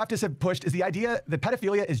 Another thing leftists have pushed is the idea that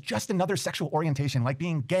pedophilia is just another sexual orientation, like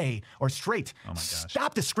being gay or straight. Oh my gosh.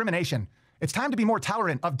 Stop discrimination. It's time to be more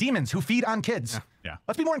tolerant of demons who feed on kids. Yeah.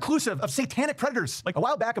 Let's be more inclusive of satanic predators. Like a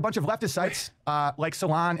while back, a bunch of leftist sites like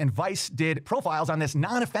Salon and Vice did profiles on this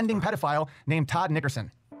non-offending pedophile named Todd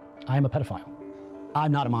Nickerson. I am a pedophile.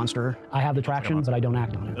 I'm not a monster. I have the traction, but I don't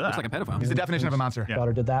act on it. Looks like a pedophile. He's the definition of a monster. Yeah.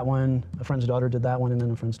 Daughter did that one. A friend's daughter did that one, and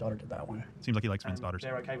then a friend's daughter did that one. Seems like he likes friends' daughters.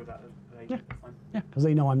 They're okay with that. Yeah, yeah, because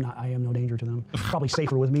they know I am no danger to them. Probably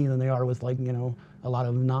safer with me than they are with, like, you know, a lot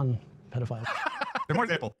of non-pedophiles. They're more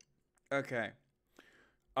example. Okay.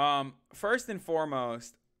 First and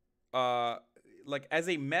foremost, like as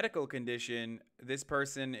a medical condition, this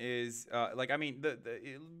person is like, I mean,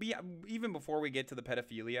 even before we get to the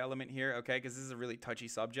pedophilia element here, okay, because this is a really touchy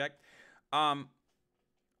subject. What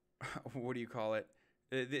do you call it?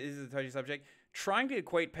 This is a touchy subject. Trying to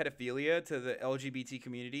equate pedophilia to the LGBT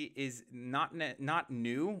community is not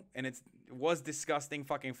new, and it was disgusting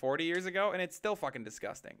fucking 40 years ago, and it's still fucking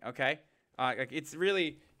disgusting. Okay, like it's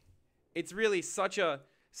really such a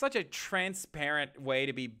transparent way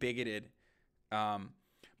to be bigoted.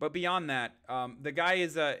 But beyond that, the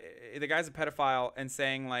guy's a pedophile and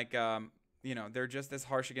saying like, you know, they're just as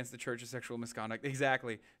harsh against the church's sexual misconduct.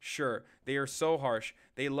 Exactly. Sure. They are so harsh.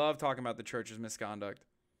 They love talking about the church's misconduct.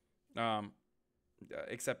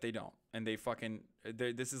 Except they don't. And they fucking,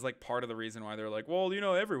 this is like part of the reason why they're like, well, you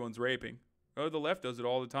know, everyone's raping. Oh, the left does it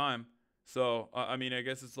all the time. So, I mean, I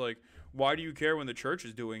guess it's like, why do you care when the church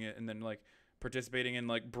is doing it? And then like participating in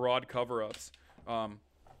like broad cover-ups,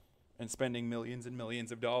 and spending millions and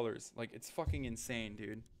millions of dollars. Like, it's fucking insane,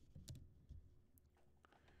 dude.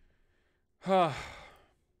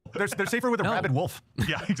 They're safer with a rabid wolf.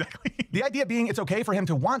 Yeah, exactly. The idea being it's okay for him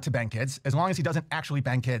to want to bang kids as long as he doesn't actually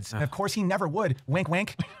bang kids. And of course he never would. Wink,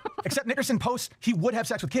 wink. Except Nickerson posts he would have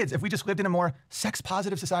sex with kids if we just lived in a more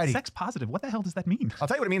sex-positive society. Sex positive? What the hell does that mean? I'll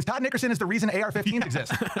tell you what it means. Todd Nickerson is the reason AR-15s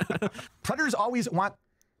exist. Predators always want...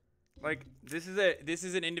 Like, this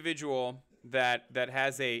is an individual that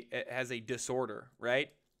has a disorder, right?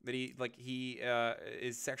 That he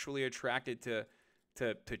is sexually attracted to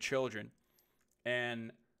children.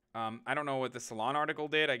 And I don't know what the Salon article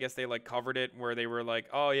did. I guess they like covered it where they were like,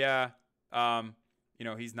 oh yeah, you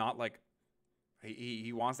know, he's not like,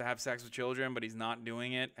 he wants to have sex with children, but he's not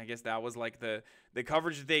doing it. I guess that was like the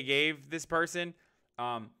coverage that they gave this person.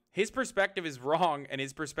 His perspective is wrong and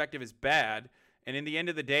his perspective is bad. And in the end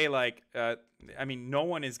of the day, like, I mean, no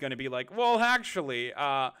one is going to be like, well, actually,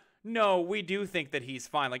 no, we do think that he's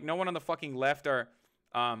fine. Like, no one on the fucking left are,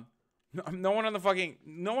 no one on the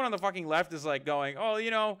fucking left is like going, oh, you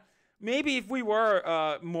know, maybe if we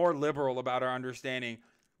were more liberal about our understanding,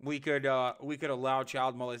 we could allow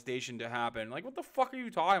child molestation to happen. Like, what the fuck are you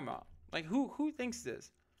talking about? Like, who thinks this?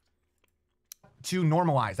 To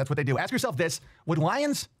normalize. That's what they do. Ask yourself this: would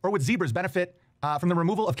lions or would zebras benefit from the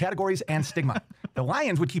removal of categories and stigma? The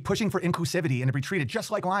lions would keep pushing for inclusivity and to be treated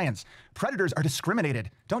just like lions. Predators are discriminated.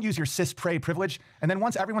 Don't use your cis prey privilege. And then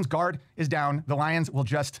once everyone's guard is down, the lions will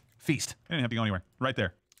just feast. They didn't have to go anywhere. Right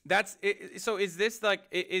there. That's it. So is this like,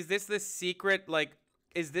 is this the secret, like,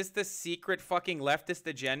 is this the secret fucking leftist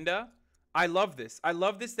agenda? I love this. I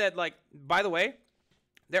love this that, like, by the way,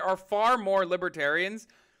 there are far more libertarians.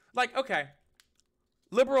 Like, okay,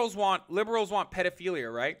 liberals want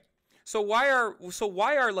pedophilia, right? So why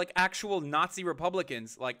are like actual Nazi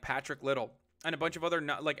Republicans like Patrick Little and a bunch of other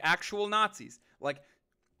like actual Nazis, like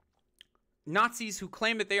Nazis who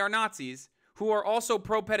claim that they are Nazis, who are also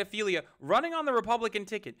pro-pedophilia, running on the Republican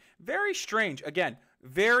ticket? Very strange. Again,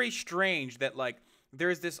 very strange that like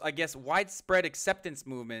there's this, I guess, widespread acceptance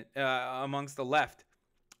movement amongst the left,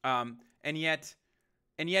 and yet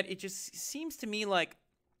it just seems to me like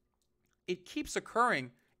it keeps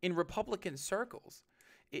occurring in Republican circles.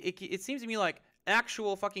 It seems to me like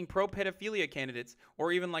actual fucking pro-pedophilia candidates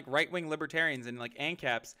or even like right-wing libertarians and like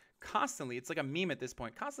ANCAPs constantly, it's like a meme at this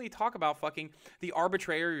point, constantly talk about fucking the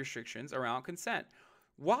arbitrary restrictions around consent.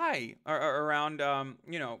 Why? Around,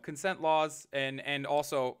 you know, consent laws and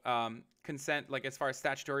also consent, like as far as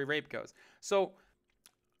statutory rape goes. So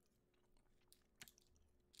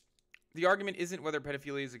the argument isn't whether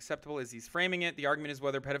pedophilia is acceptable as he's framing it. The argument is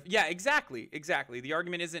whether yeah, exactly. The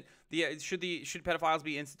argument isn't should pedophiles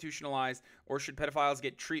be institutionalized or should pedophiles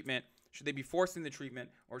get treatment? Should they be forced into treatment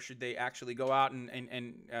or should they actually go out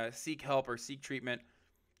and seek help or seek treatment?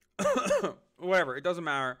 Whatever, it doesn't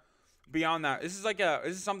matter. Beyond that, this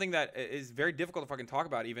is something that is very difficult to fucking talk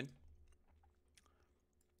about even.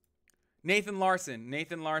 Nathan Larson,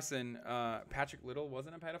 Patrick Little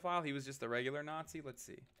wasn't a pedophile. He was just a regular Nazi. Let's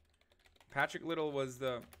see. Patrick Little was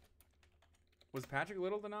Patrick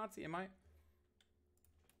Little the Nazi? Am I?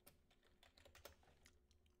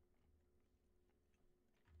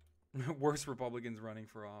 Worst Republicans running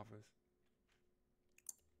for office.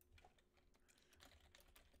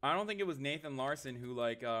 I don't think it was Nathan Larson who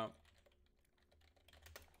like, oh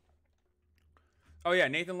yeah,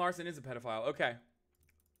 Nathan Larson is a pedophile. Okay.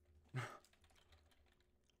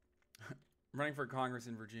 running for Congress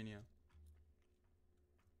in Virginia.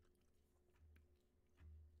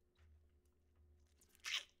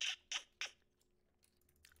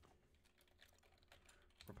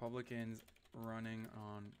 Republicans running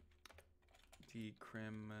on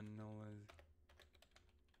decriminalize.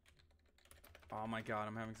 Oh my God,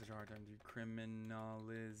 I'm having such a hard time.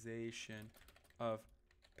 Decriminalization of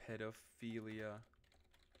pedophilia.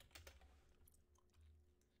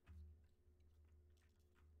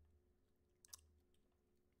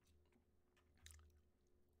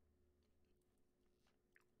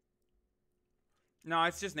 No,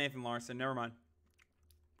 it's just Nathan Larson. Never mind.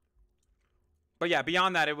 But yeah,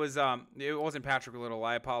 beyond that, it wasn't Patrick Little.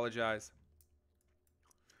 I apologize.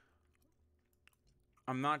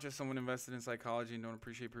 I'm not just someone invested in psychology and don't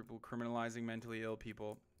appreciate people criminalizing mentally ill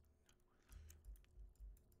people.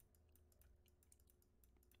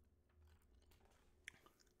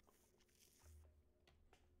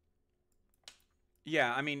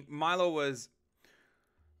 Yeah, I mean, Milo was...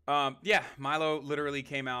 yeah, Milo literally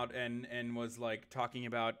came out and was like talking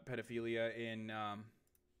about pedophilia in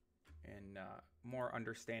more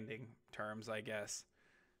understanding terms, I guess.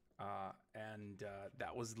 And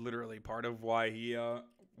that was literally part of why he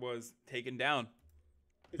was taken down.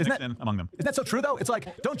 Isn't that so true, though? It's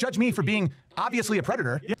like, don't judge me for being obviously a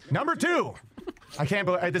predator. Yeah. Number 2. I can't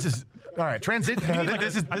believe this is... All right, transit. I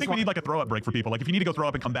think we need like a throw-up break for people. Like if you need to go throw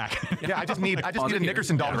up and come back. Yeah, I just need a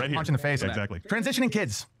Nickerson doll right punch in the face. Exactly. Transitioning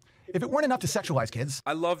kids. If it weren't enough to sexualize kids.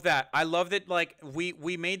 I love that. I love that, like,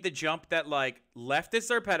 we made the jump that, like,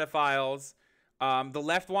 leftists are pedophiles. The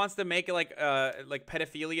left wants to make it like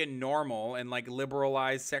pedophilia normal and like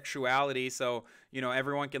liberalize sexuality so, you know,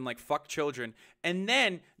 everyone can like fuck children. And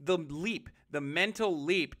then the mental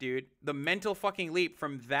leap, dude, the mental fucking leap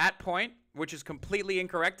from that point, which is completely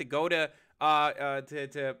incorrect, to go to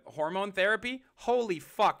hormone therapy. Holy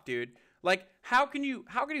fuck, dude. Like, how can you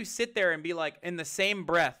sit there and be like, in the same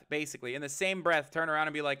breath, basically, in the same breath, turn around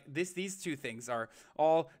and be like, these two things are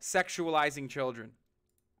all sexualizing children.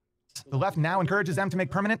 The left now encourages them to make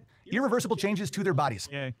permanent, irreversible changes to their bodies.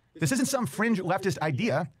 Yay. This isn't some fringe leftist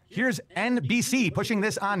idea. Here's NBC pushing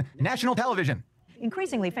this on national television.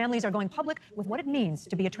 Increasingly, families are going public with what it means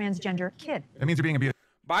to be a transgender kid. It means you're being abused.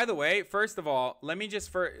 By the way, first of all, let me just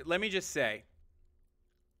say,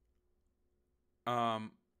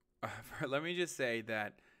 let me just say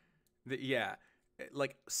that yeah,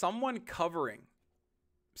 like someone covering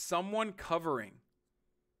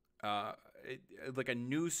like a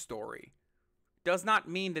news story does not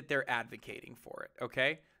mean that they're advocating for it,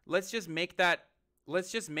 okay? Let's just make that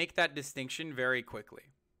distinction very quickly.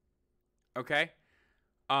 Okay?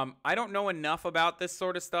 I don't know enough about this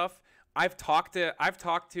sort of stuff. I've talked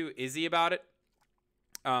to Izzy about it.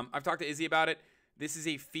 This is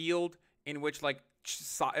a field in which like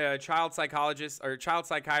child psychologists or child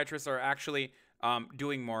psychiatrists are actually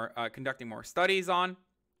conducting more studies on,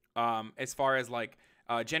 as far as like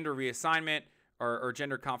gender reassignment or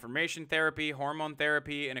gender confirmation therapy, hormone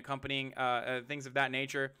therapy, and accompanying things of that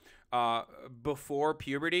nature before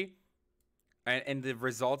puberty, and the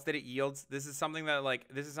results that it yields. This is something that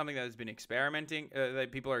has been that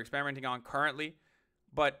people are experimenting on currently,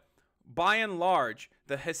 but by and large,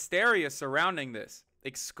 the hysteria surrounding this,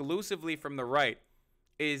 exclusively from the right,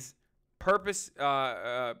 is purposeful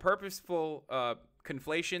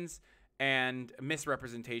conflations and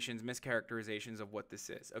misrepresentations, mischaracterizations of what this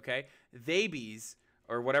is, okay? Theybies,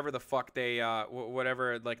 or whatever the fuck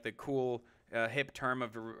whatever like the cool hip term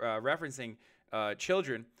of referencing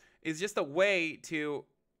children, is just a way to,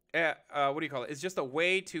 It's just a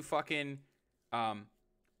way to fucking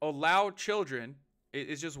allow children,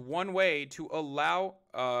 it's just one way to allow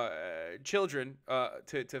children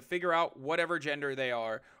to figure out whatever gender they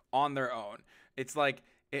are on their own. It's like,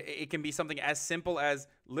 it can be something as simple as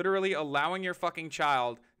literally allowing your fucking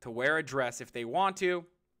child to wear a dress if they want to.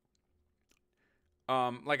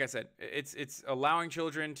 Like I said, it's allowing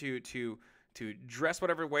children to dress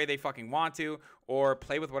whatever way they fucking want to, or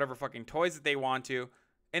play with whatever fucking toys that they want to.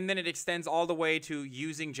 And then it extends all the way to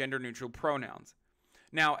using gender neutral pronouns.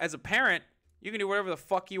 Now, as a parent, you can do whatever the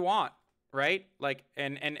fuck you want, right? Like,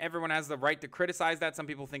 and everyone has the right to criticize that. Some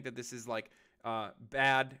people think that this is like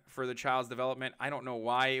bad for the child's development. I don't know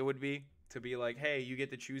why it would be, to be like, hey, you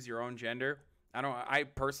get to choose your own gender. I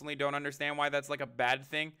personally don't understand why that's like a bad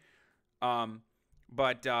thing.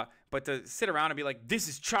 But to sit around and be like, this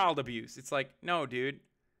is child abuse. It's like, no, dude.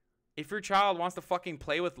 If your child wants to fucking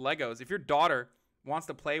play with Legos, if your daughter wants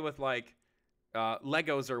to play with like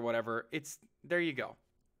Legos or whatever, there you go.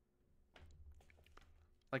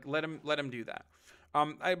 Like, let him do that.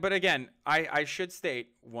 But again, I should state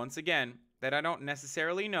once again that I don't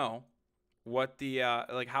necessarily know what the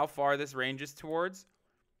like how far this ranges towards,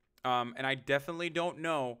 and I definitely don't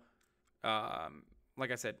know.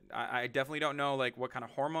 Like I said, I definitely don't know like what kind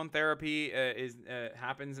of hormone therapy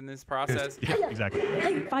happens in this process. Yeah, exactly.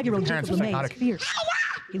 5-year-old Jacob Parents are LeMay is psychotic. fierce.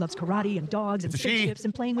 He loves karate and dogs and It's a she. spaceships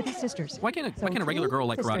and playing with his sisters. Why can't a regular girl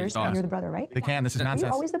like karate and Sisters, and dogs? you're the brother, right? They can. This is Were you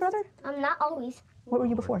nonsense. always the brother? I'm not always. What were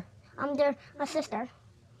you before? They're a sister.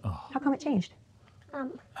 How come it changed?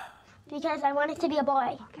 Because I wanted to be a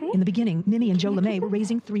boy. In the beginning, Mimi and Joe LeMay were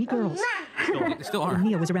raising 3 girls. Still are. When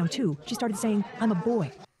Mia was around 2, she started saying, "I'm a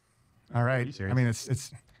boy." All right. I mean,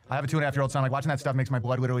 it's. I have a 2.5-year-old son. Like watching that stuff makes my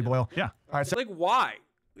blood literally boil. Yeah. All right. So Like, why?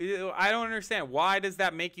 I don't understand. Why does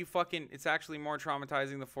that make you fucking... It's actually more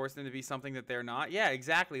traumatizing to force them to be something that they're not. Yeah,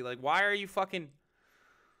 exactly. Like, why are you fucking...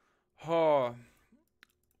 Oh.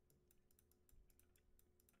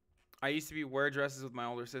 I used to wear dresses with my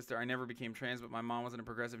older sister. I never became trans, but my mom wasn't a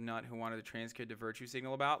progressive nut who wanted a trans kid to virtue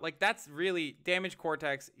signal about. Like, that's really... Damaged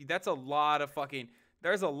cortex. That's a lot of fucking...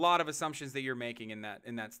 There's a lot of assumptions that you're making in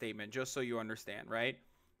that statement, just so you understand, right?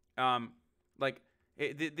 Like...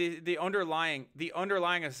 The underlying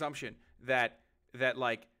assumption that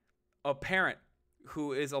like a parent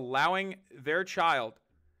who is allowing their child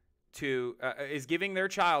to is giving their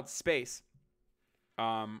child space.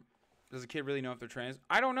 Does a kid really know if they're trans?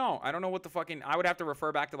 I don't know. I don't know what the fucking. I would have to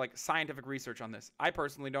refer back to like scientific research on this. I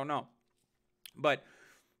personally don't know. But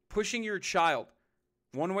pushing your child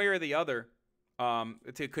one way or the other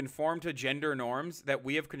to conform to gender norms that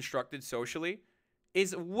we have constructed socially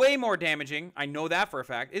is way more damaging. I know that for a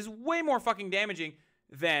fact. Is way more fucking damaging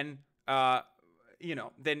than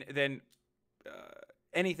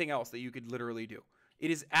anything else that you could literally do. It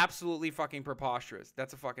is absolutely fucking preposterous.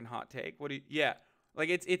 That's a fucking hot take. Yeah, like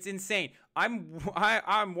it's insane. I'm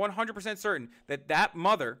 100% certain that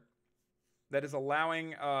mother that is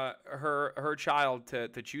allowing her child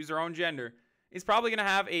to choose her own gender is probably gonna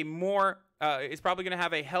have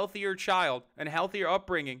a healthier child and healthier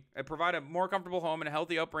upbringing and provide a more comfortable home and a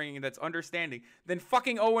healthy upbringing that's understanding than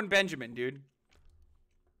fucking Owen Benjamin, dude.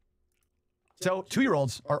 So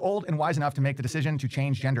 2-year-olds are old and wise enough to make the decision to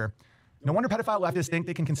change gender. No wonder pedophile leftists think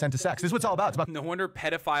they can consent to sex. This is what it's all about. It's about No wonder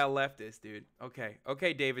pedophile leftists, dude.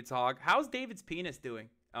 Okay, David's hog. How's David's penis doing,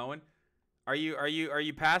 Owen? Are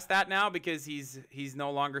you past that now because he's no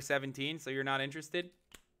longer 17, so you're not interested?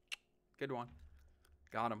 Good one.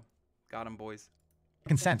 Got him, boys.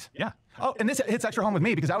 consent. Yeah. Oh, and this hits extra home with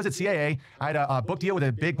me because I was at CAA. I had a book deal with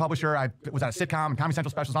a big publisher. I was at a sitcom and Comedy Central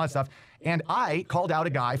specials and all that stuff. And I called out a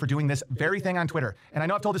guy for doing this very thing on Twitter. And I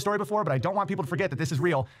know I've told this story before, but I don't want people to forget that this is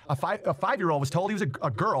real. A five-year-old was told he was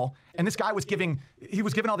a girl, and this guy was giving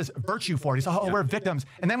all this virtue for it. He said, oh, we're victims.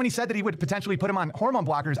 And then when he said that he would potentially put him on hormone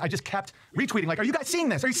blockers, I just kept retweeting, like, are you guys seeing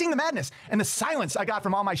this? Are you seeing the madness? And the silence I got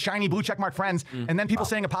from all my shiny blue checkmark friends, and then people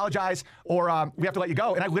saying apologize or we have to let you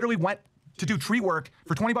go. And I literally went to do tree work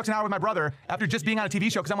for $20 an hour with my brother after just being on a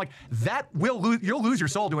TV show, because I'm like, you'll lose your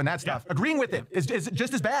soul doing that stuff. Agreeing with it is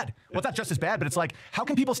just as bad. Well, it's not just as bad, but it's like, how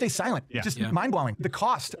can people stay silent? Just mind-blowing. The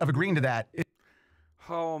cost of agreeing to that.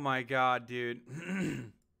 Oh my God, dude.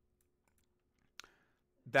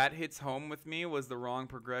 That hits home with me, was the wrong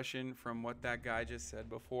progression from what that guy just said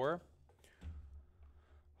before.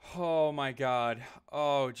 Oh my God.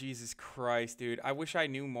 Oh, Jesus Christ, dude. I wish I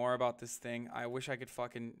knew more about this thing. I wish I could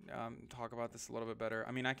fucking talk about this a little bit better.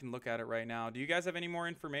 I mean, I can look at it right now. Do you guys have any more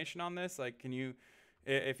information on this? Like, can you,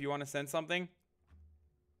 if you want to send something?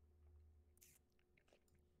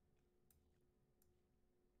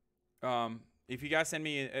 If you guys send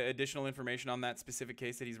me additional information on that specific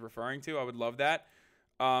case that he's referring to, I would love that.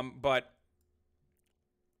 But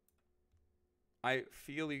I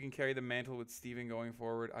feel you can carry the mantle with Steven going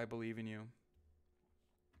forward. I believe in you.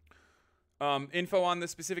 Info on the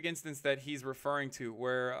specific instance that he's referring to,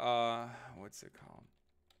 where, what's it called?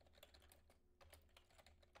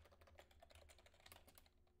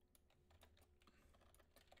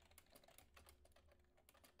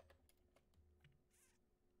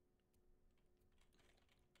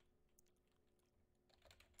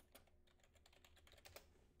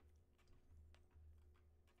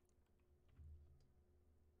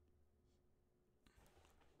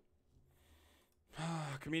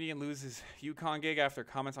 Comedian loses Yukon gig after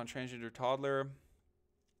comments on transgender toddler.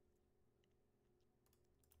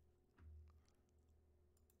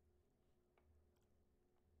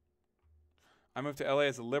 I moved to LA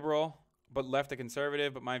as a liberal, but left a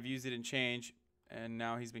conservative, but my views didn't change, and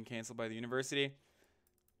now he's been canceled by the university.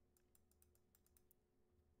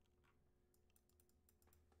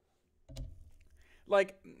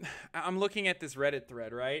 like, I'm looking at this Reddit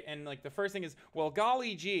thread, right? And like the first thing is, well,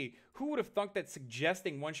 golly gee, who would have thought that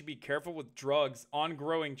suggesting one should be careful with drugs on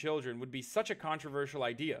growing children would be such a controversial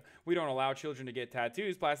idea? We don't allow children to get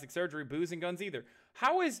tattoos, plastic surgery, booze, and guns either.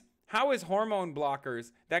 How is hormone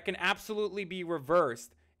blockers that can absolutely be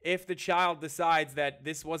reversed if the child decides that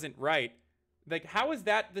this wasn't right? Like, how is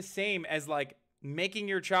that the same as like making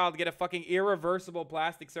your child get a fucking irreversible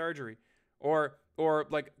plastic surgery or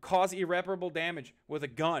like cause irreparable damage with a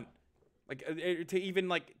gun, like to even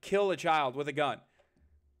like kill a child with a gun?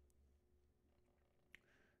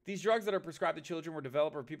 These drugs that are prescribed to children were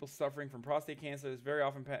developed for people suffering from prostate cancer. There's very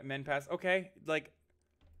often men pass. Okay, like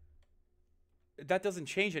that doesn't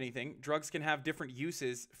change anything. Drugs can have different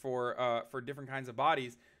uses for different kinds of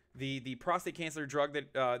bodies. The prostate cancer drug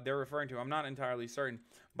that they're referring to, I'm not entirely certain,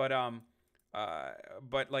 but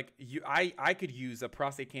like I could use a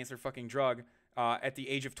prostate cancer fucking drug at the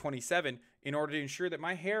age of 27 in order to ensure that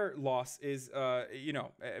my hair loss is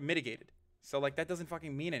mitigated. So like that doesn't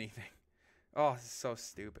fucking mean anything. Oh, this is so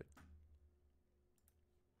stupid.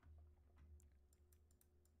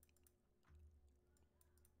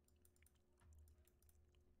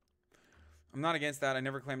 I'm not against that. I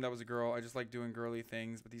never claimed I was a girl. I just like doing girly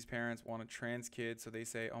things. But these parents want a trans kid, so they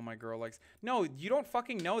say, "Oh, my girl likes." No, you don't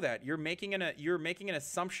fucking know that. You're making an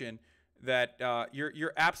assumption that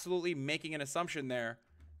you're absolutely making an assumption there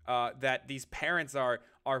that these parents are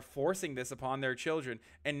forcing this upon their children,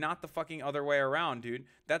 and not the fucking other way around, dude.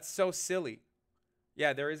 That's so silly.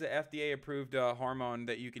 Yeah, there is an FDA approved hormone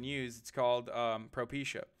that you can use. It's called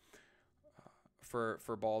Propecia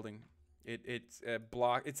for balding. It's a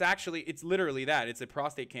block. It's literally that. It's a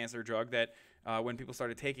prostate cancer drug that when people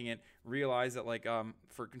started taking it, realized that like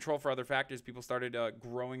for control for other factors, people started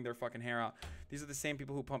growing their fucking hair out. These are the same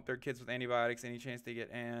people who pump their kids with antibiotics any chance they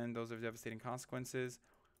get, and those are devastating consequences.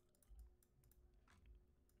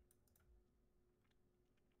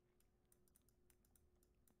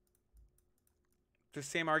 The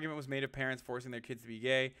same argument was made of parents forcing their kids to be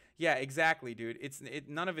gay. Yeah, exactly, dude. It's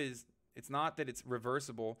not that it's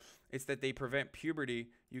reversible. It's that they prevent puberty.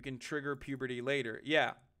 You can trigger puberty later.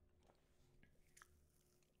 Yeah.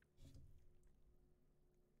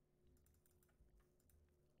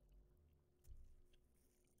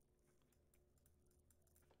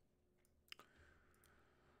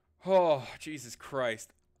 Oh, Jesus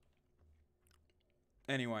Christ.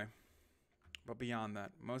 Anyway. But beyond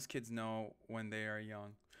that, most kids know when they are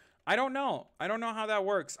young. I don't know. I don't know how that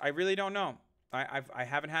works. I really don't know. I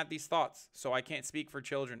haven't had these thoughts, so I can't speak for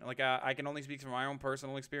children. Like I can only speak from my own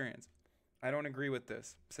personal experience. I don't agree with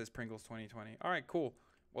this, says Pringles 2020. All right, cool.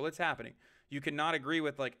 Well, it's happening. You cannot agree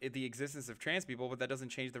with like the existence of trans people, but that doesn't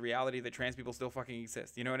change the reality that trans people still fucking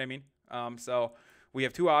exist. You know what I mean? So we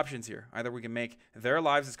have two options here. Either we can make their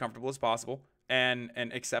lives as comfortable as possible and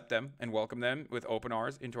accept them and welcome them with open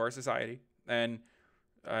arms into our society. And,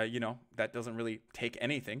 that doesn't really take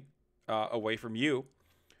anything away from you.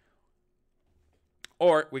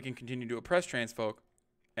 Or we can continue to oppress trans folk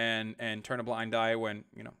and turn a blind eye when,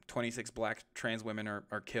 26 black trans women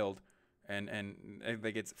are killed and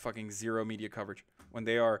they get fucking zero media coverage when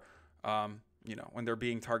they are, when they're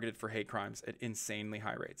being targeted for hate crimes at insanely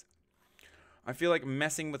high rates. I feel like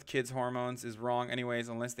messing with kids' hormones is wrong anyways,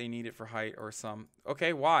 unless they need it for height or some.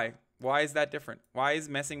 Okay, why? Why is that different? Why is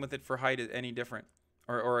messing with it for height any different?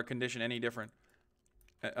 Or a condition any different?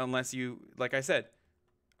 Unless you, like I said,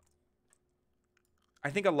 I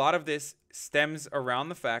think a lot of this stems around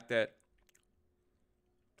the fact that,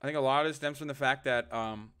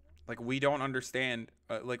 we don't understand,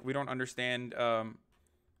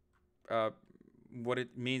 what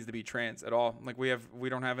it means to be trans at all. Like we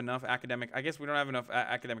don't have enough academic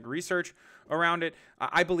academic research around it.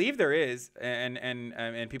 I believe there is,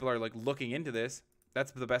 and people are like looking into this.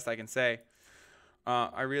 That's the best I can say.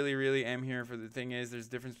 I really, really am here for the thing is there's a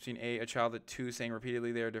difference between a child at 2 saying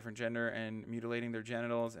repeatedly they are a different gender and mutilating their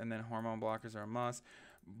genitals, and then hormone blockers are a must.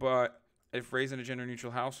 But if raised in a gender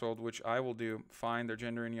neutral household, which I will do, find their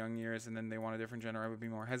gender in young years, and then they want a different gender, I would be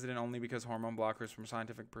more hesitant only because hormone blockers from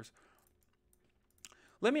scientific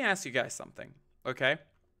Let me ask you guys something, okay?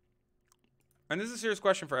 And this is a serious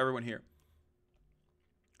question for everyone here.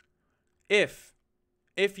 If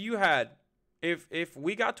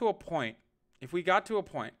we got to a point,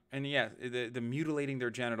 and yes, the mutilating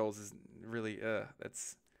their genitals is really,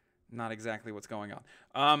 that's not exactly what's going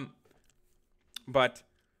on. But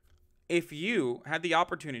if you had the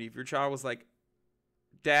opportunity, if your child was like,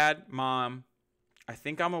 Dad, Mom, I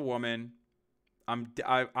think I'm a woman. I'm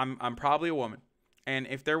probably a woman. And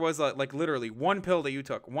if there was like literally one pill that you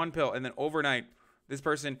took, and then overnight this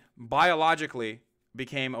person biologically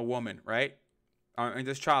became a woman, right? and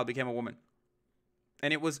this child became a woman,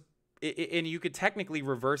 and and you could technically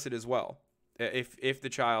reverse it as well, if the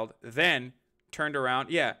child then turned around,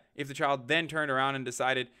 if the child then turned around and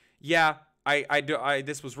decided,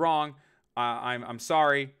 this was wrong, I'm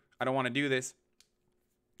sorry, I don't want to do this.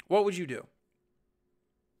 What would you do?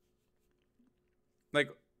 Like,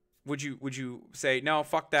 would you say, no,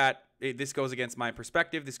 fuck that, this goes against my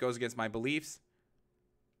perspective, this goes against my beliefs?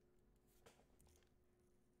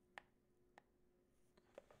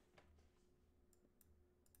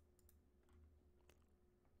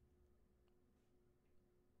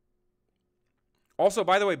 Also,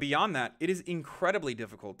 by the way, beyond that, it is incredibly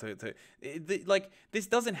difficult like, this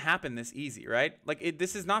doesn't happen this easy, right? Like,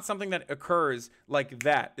 this is not something that occurs like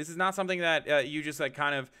that. This is not something that you just, like,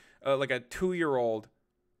 kind of, like a 2-year-old.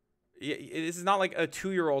 This is not like a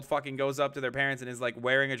 2-year-old fucking goes up to their parents and is, like,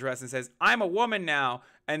 wearing a dress and says, I'm a woman now.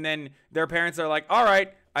 And then their parents are like, all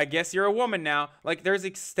right, I guess you're a woman now. Like, there's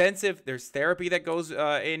therapy that goes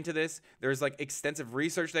into this. There's, like, extensive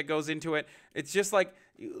research that goes into it. It's just like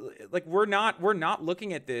we're not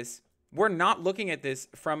looking at this. We're not looking at this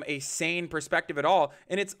from a sane perspective at all.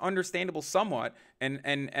 And it's understandable somewhat. And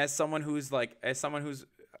as someone who's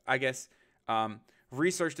I guess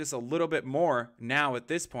researched this a little bit more now at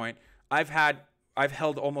this point, I've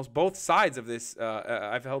held almost both sides of this.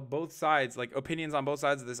 I've held both sides, like, opinions on both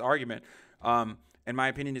sides of this argument. And my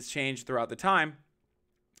opinion has changed throughout the time.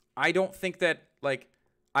 I don't think that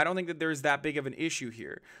there's that big of an issue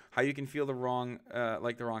here. How you can feel the wrong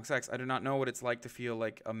sex. I do not know what it's like to feel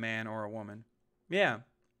like a man or a woman. Yeah.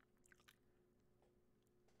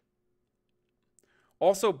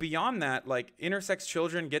 Also, beyond that, like, intersex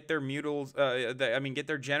children get their get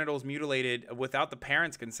their genitals mutilated without the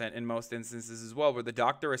parents' consent in most instances as well, where the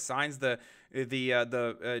doctor assigns the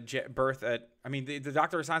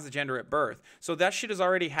doctor assigns the gender at birth. So that shit is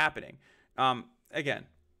already happening. Again.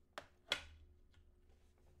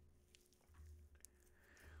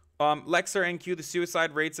 Lexer NQ, the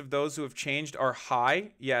suicide rates of those who have changed are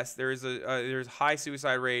high. Yes, there's high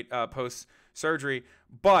suicide rate post surgery,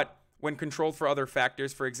 but when controlled for other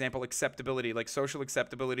factors, for example, acceptability, like social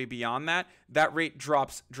acceptability beyond that, that rate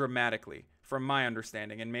drops dramatically, from my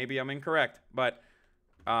understanding. And maybe I'm incorrect, but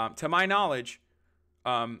to my knowledge,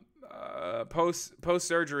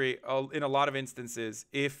 post-surgery, in a lot of instances,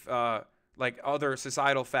 if like other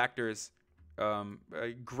societal factors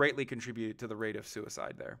greatly contribute to the rate of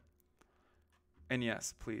suicide there. And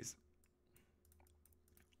yes, please.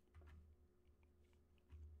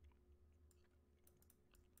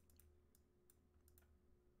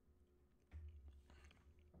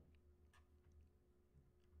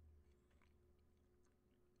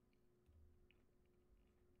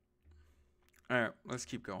 All right, let's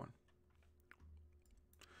keep going.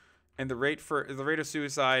 And the rate of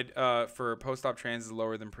suicide for post-op trans is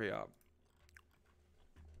lower than pre-op.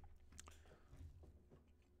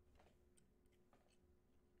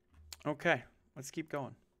 Okay, let's keep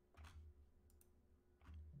going.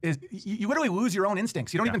 You literally lose your own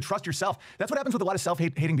instincts. You don't even trust yourself. That's what happens with a lot of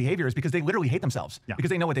self-hating behaviors, because they literally hate themselves because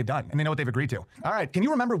they know what they've done and they know what they've agreed to. All right, can you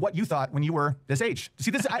remember what you thought when you were this age? See,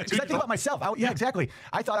 this I think about myself. Yeah, exactly.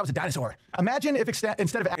 I thought I was a dinosaur. Imagine if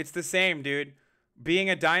instead of... It's the same, dude. Being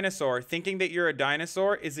a dinosaur, thinking that you're a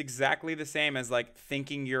dinosaur is exactly the same as, like,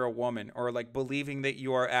 thinking you're a woman, or, like, believing that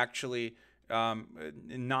you are actually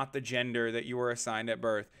not the gender that you were assigned at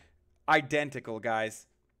birth. Identical, guys.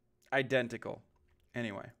 Identical.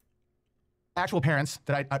 Anyway. Actual parents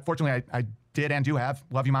that fortunately I did and do have.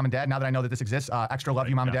 Love you, mom and dad. Now that I know that this exists, extra love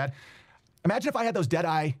you, mom and dad. Imagine if I had those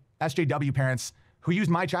dead-eye SJW parents who used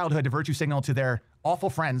my childhood to virtue signal to their awful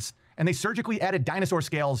friends, and they surgically added dinosaur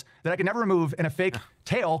scales that I could never remove and a fake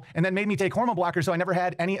tail, and then made me take hormone blockers so I never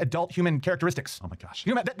had any adult human characteristics. Oh my gosh.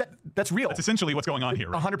 You know, that's real. That's essentially what's going on here,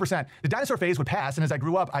 right? 100%. The dinosaur phase would pass, and as I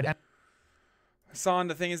grew up, Son,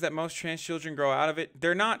 the thing is that most trans children grow out of it.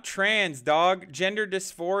 They're not trans, dog. Gender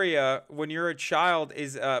dysphoria when you're a child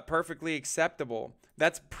is perfectly acceptable.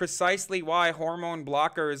 That's precisely why hormone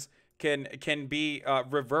blockers can be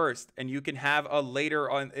reversed, and you can have a later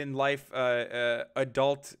in life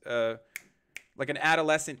adult, like an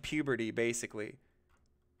adolescent puberty, basically,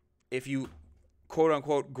 if you quote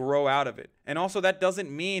unquote grow out of it. And also, that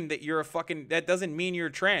doesn't mean that that doesn't mean you're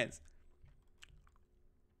trans.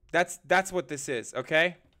 That's what this is,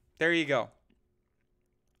 okay? There you go.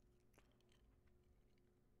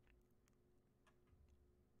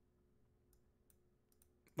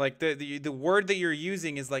 Like, the word that you're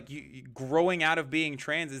using is like you growing out of being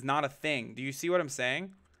trans is not a thing. Do you see what I'm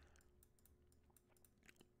saying?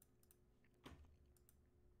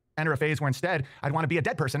 enter a phase where instead I'd want to be a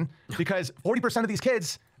dead person because 40% of these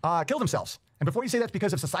kids kill themselves. And before you say that's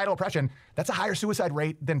because of societal oppression, that's a higher suicide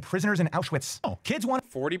rate than prisoners in Auschwitz. Oh, kids want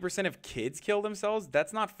 40% of kids kill themselves?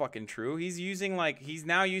 That's not fucking true. He's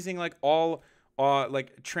now using like all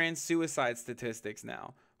like trans suicide statistics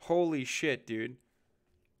now. Holy shit, dude.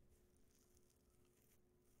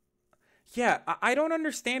 Yeah, I don't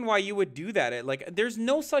understand why you would do that. Like, there's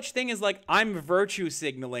no such thing as like, I'm virtue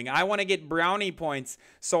signaling. I want to get brownie points,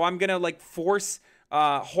 so I'm gonna like force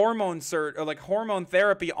hormone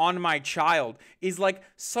therapy on my child. Is like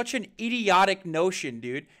such an idiotic notion,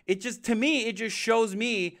 dude. It just, to me, it just shows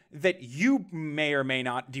me that you may or may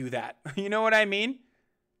not do that. You know what I mean?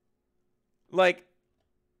 Like,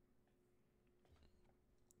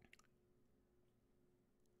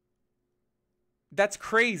 that's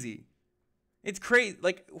crazy. It's crazy.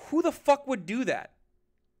 Like, who the fuck would do that?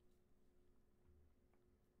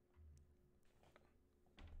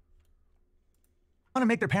 want to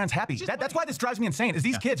make their parents happy. That's why this drives me insane, is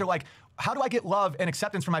these kids are like, how do I get love and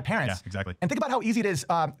acceptance from my parents? Yeah, exactly. And think about how easy it is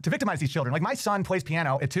to victimize these children. Like, my son plays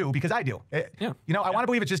piano at 2 because I do. You know, I want to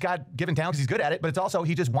believe it's just God-given talent because he's good at it, but it's also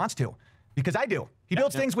he just wants to because I do. He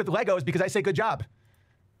builds things with Legos because I say good job.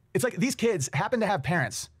 It's like these kids happen to have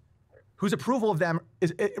parents whose approval of them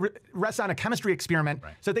rests on a chemistry experiment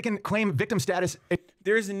so that they can claim victim status.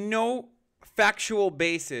 There's no factual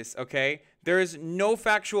basis, okay? There is no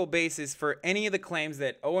factual basis for any of the claims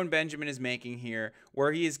that Owen Benjamin is making here,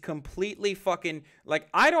 where he is completely fucking, like,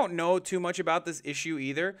 I don't know too much about this issue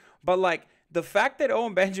either, but like, the fact that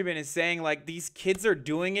Owen Benjamin is saying like these kids are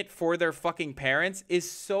doing it for their fucking parents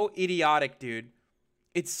is so idiotic, dude.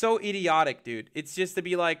 It's so idiotic, dude. It's just to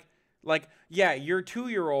be like, yeah, your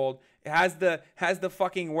 2-year-old has the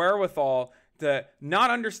fucking wherewithal to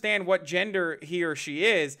not understand what gender he or she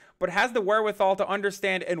is, but has the wherewithal to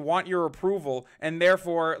understand and want your approval, and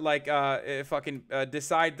therefore like fucking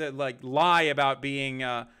decide to like lie about being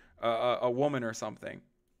a woman or something.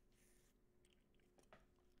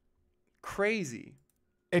 Crazy.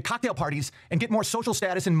 At cocktail parties and get more social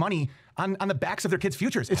status and money on the backs of their kids'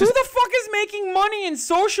 futures. Who the fuck is making money in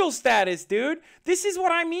social status, dude? This is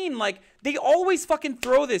what I mean. Like, they always fucking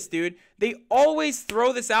throw this, dude. They always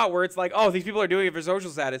throw this out where it's like, oh, these people are doing it for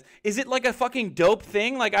social status. Is it like a fucking dope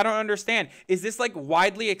thing? Like, I don't understand. Is this like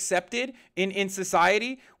widely accepted in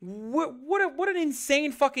society? What an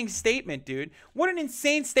insane fucking statement, dude. What an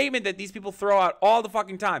insane statement that these people throw out all the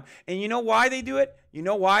fucking time. And you know why they do it? You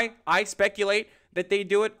know why I speculate that they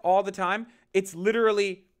do it all the time? It's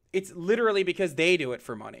literally because they do it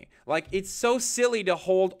for money. Like, it's so silly to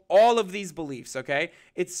hold all of these beliefs, okay?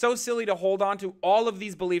 It's so silly to hold on to all of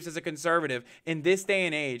these beliefs as a conservative in this day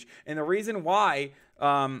and age. And the reason why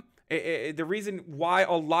a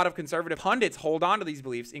lot of conservative pundits hold on to these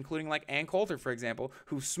beliefs, including like Ann Coulter, for example,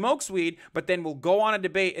 who smokes weed, but then will go on a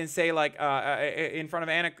debate and say like in front of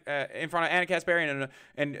Anna Kasparian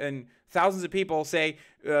and thousands of people say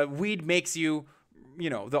weed makes you, you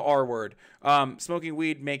know, the R word. Smoking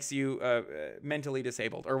weed makes you mentally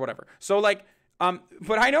disabled or whatever. So like,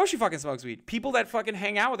 but I know she fucking smokes weed. People that fucking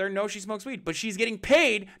hang out with her know she smokes weed, but she's getting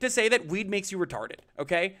paid to say that weed makes you retarded.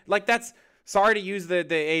 Okay, like that's. Sorry to use the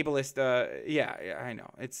ableist. Yeah, I know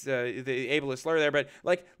it's the ableist slur there, but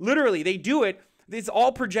like literally they do it. It's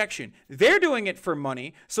all projection. They're doing it for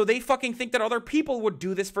money, so they fucking think that other people would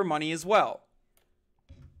do this for money as well.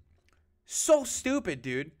 So stupid,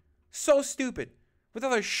 dude. So stupid.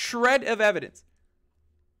 Without a shred of evidence.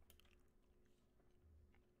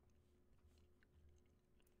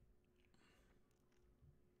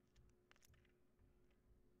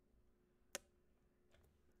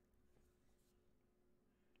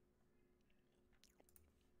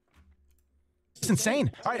 It's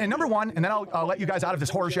insane. All right, and number one, and then I'll let you guys out of this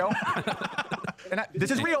horror show. This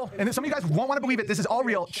is real, and some of you guys won't want to believe it. This is all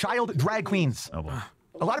real. Child drag queens. Oh boy.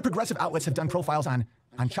 A lot of progressive outlets have done profiles on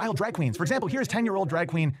child drag queens. For example, here's 10-year-old drag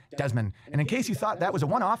queen Desmond. And in case you thought that was a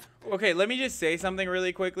one-off. Okay, let me just say something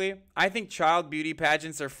really quickly. I think child beauty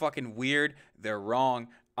pageants are fucking weird. They're wrong.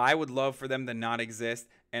 I would love for them to not exist.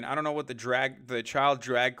 And I don't know what the child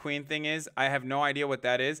drag queen thing is. I have no idea what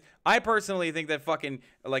that is. I personally think that fucking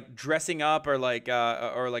like dressing up or like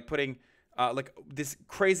putting like this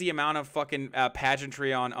crazy amount of fucking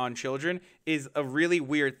pageantry on children is a really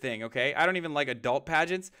weird thing. Okay, I don't even like adult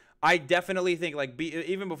pageants. I definitely think like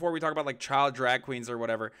even before we talk about like child drag queens or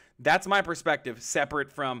whatever, that's my perspective,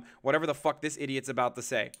 separate from whatever the fuck this idiot's about to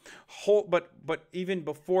say. But even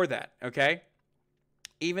before that, okay.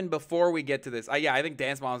 Even before we get to this, yeah, I think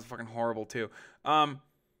Dance Moms is fucking horrible too.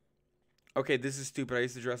 Okay, this is stupid. I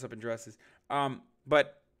used to dress up in dresses.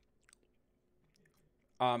 But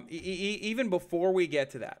Even before we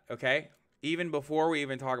get to that, okay? Even before we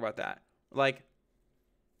even talk about that, like,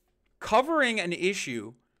 covering an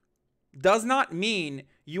issue does not mean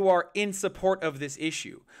you are in support of this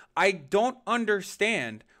issue. I don't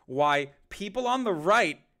understand why people on the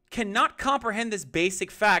right cannot comprehend this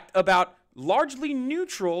basic fact about largely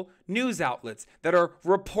neutral news outlets that are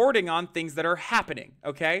reporting on things that are happening,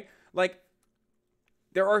 okay? Like,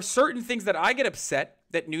 there are certain things that I get upset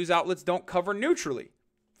that news outlets don't cover neutrally.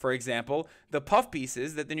 For example, the puff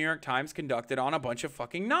pieces that the New York Times conducted on a bunch of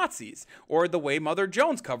fucking Nazis, or the way Mother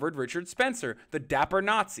Jones covered Richard Spencer, the dapper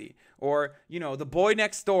Nazi, or, you know, the boy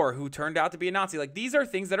next door who turned out to be a Nazi. Like, these are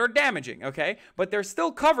things that are damaging, okay? But they're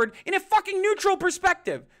still covered in a fucking neutral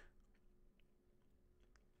perspective.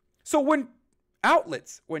 So when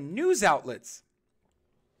news outlets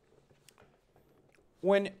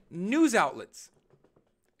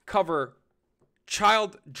cover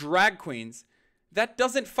child drag queens, that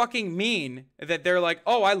doesn't fucking mean that they're like,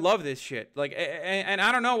 oh, I love this shit. Like, and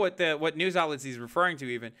I don't know what news outlets he's referring to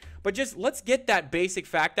even, but just let's get that basic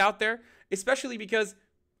fact out there, especially because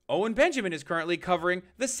Owen Benjamin is currently covering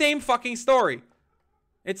the same fucking story.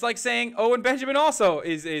 It's like saying Owen Benjamin also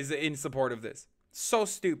is in support of this. So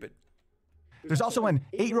stupid. There's also an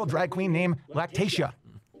 8-year-old drag queen named Lactatia.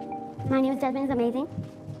 My name is Desmond. It's amazing.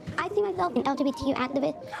 I see myself an LGBTQ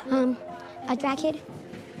activist, a drag kid.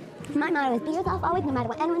 My motto is be yourself always, no matter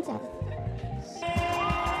what anyone says.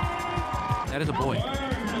 That is a boy.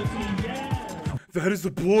 That is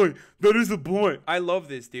a boy. That is a boy. I love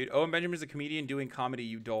this, dude. Owen Benjamin's a comedian doing comedy,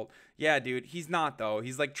 you dolt. Yeah, dude. He's not, though.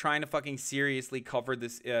 He's, like, trying to fucking seriously cover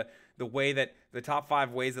this, the way that, the top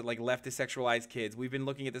 5 ways that, like, leftists sexualize kids. We've been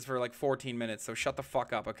looking at this for, like, 14 minutes, so shut the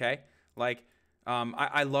fuck up, okay? Like,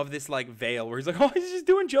 I love this, like, veil where he's like, oh, he's just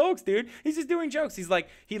doing jokes, dude. He's just doing jokes. He's like,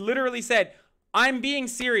 he literally said, I'm being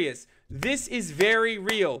serious. This is very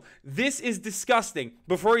real. This is disgusting.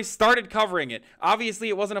 Before he started covering it. Obviously,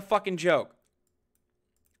 it wasn't a fucking joke.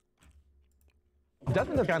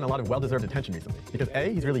 Desmond has gotten a lot of well-deserved attention recently because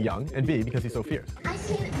A, he's really young, and B, because he's so fierce. I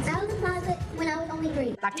came out of the closet when I was only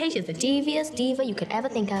 3. Lactatia is the deviest diva you could ever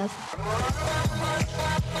think of.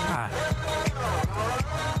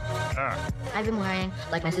 I've been wearing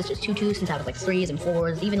like my sister's tutus since I was like 3s and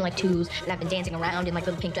 4s, even like 2s, and I've been dancing around in like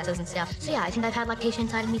little pink dresses and stuff. So yeah, I think I've had lactation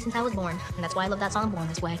inside of me since I was born, and that's why I love that song, Born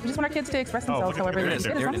This Way. We just want our kids to express themselves however they see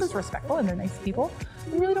it. As long as it's respectful and they're nice people,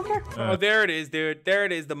 we really don't care. Oh, there it is, dude. There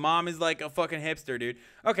it is. The mom is like a fucking hipster, dude.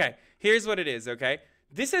 Okay, here's what it is, okay?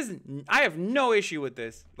 I have no issue with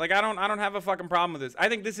this. Like, I don't have a fucking problem with this. I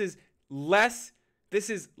think this is less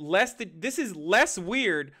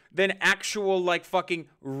weird than actual, like, fucking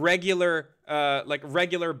regular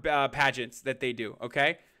pageants that they do,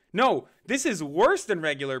 okay? No, this is worse than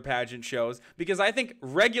regular pageant shows because I think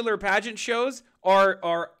regular pageant shows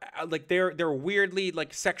are like they're weirdly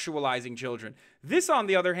like sexualizing children. This, on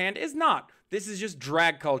the other hand, is not. This is just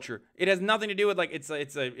drag culture. It has nothing to do with like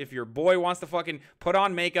if your boy wants to fucking put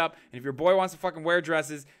on makeup and if your boy wants to fucking wear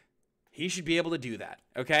dresses, he should be able to do that,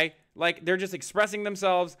 okay? Like, they're just expressing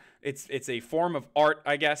themselves. It's a form of art,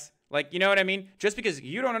 I guess. Like, you know what I mean? Just because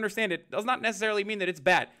you don't understand it does not necessarily mean that it's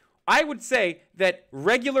bad. I would say that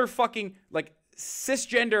regular fucking, like,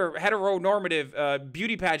 cisgender, heteronormative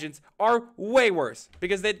beauty pageants are way worse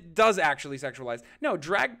because that does actually sexualize. No,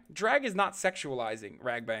 drag is not sexualizing,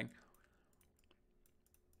 ragbang.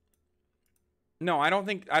 No, I don't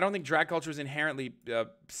think drag culture is inherently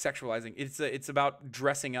sexualizing. It's about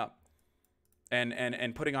dressing up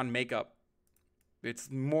and putting on makeup. It's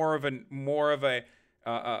more of a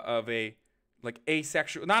like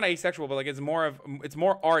asexual, not asexual, but like it's more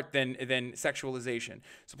art than sexualization.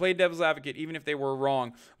 So play devil's advocate, even if they were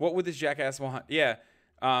wrong. What would this jackass want? Yeah,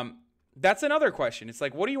 that's another question. It's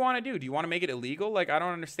like, what do you want to do? Do you want to make it illegal? Like, I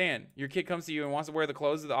don't understand. Your kid comes to you and wants to wear the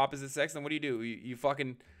clothes of the opposite sex, then what do? You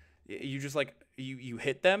fucking, you just like you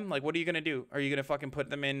hit them? Like, what are you gonna do? Are you gonna fucking put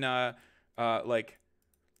them in like?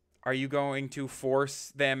 Are you going to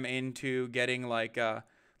force them into getting like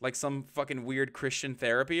some fucking weird Christian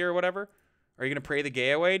therapy or whatever? Are you going to pray the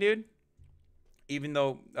gay away, dude? Even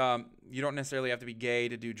though you don't necessarily have to be gay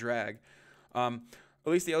to do drag. At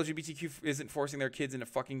least the LGBTQ isn't forcing their kids into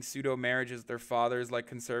fucking pseudo marriages with their fathers like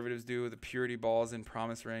conservatives do with the purity balls and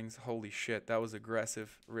promise rings. Holy shit, that was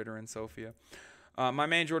aggressive, Ritter and Sophia. My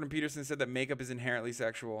man Jordan Peterson said that makeup is inherently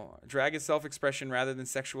sexual. Drag is self-expression rather than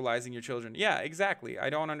sexualizing your children. Yeah, exactly.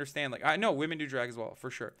 I don't understand. Like, I know women do drag as well,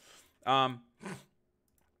 for sure. I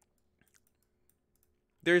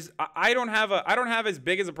don't have as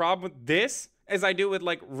big as a problem with this as I do with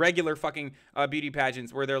like regular fucking beauty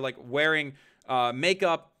pageants where they're like wearing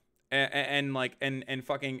makeup and like and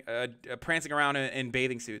fucking prancing around in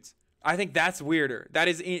bathing suits. I think that's weirder. That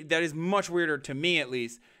is much weirder to me, at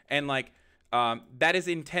least. And like that is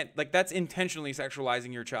that's intentionally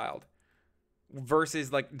sexualizing your child.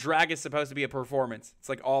 Versus like drag is supposed to be a performance. It's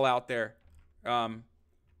like all out there.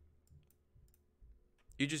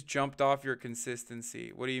 You just jumped off your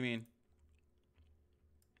consistency. What do you mean?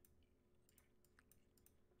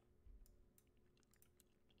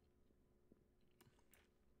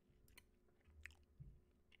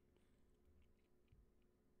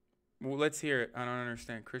 Well, let's hear it. I don't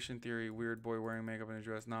understand. Christian theory, weird boy wearing makeup and a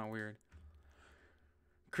dress, not weird.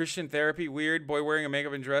 Christian therapy, weird boy wearing a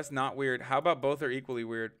makeup and dress, not weird. How about both are equally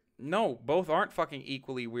weird? No, both aren't fucking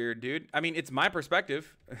equally weird, dude. I mean, it's my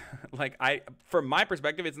perspective. Like, from my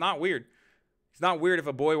perspective, it's not weird. It's not weird if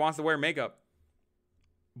a boy wants to wear makeup.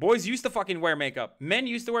 Boys used to fucking wear makeup. Men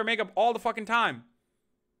used to wear makeup all the fucking time.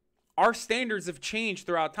 Our standards have changed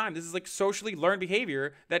throughout time. This is like socially learned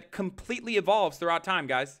behavior that completely evolves throughout time,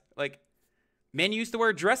 guys. Like, men used to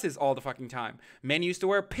wear dresses all the fucking time. Men used to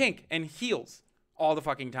wear pink and heels all the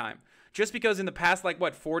fucking time. Just because in the past, like,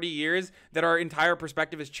 what, 40 years that our entire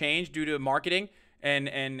perspective has changed due to marketing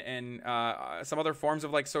and some other forms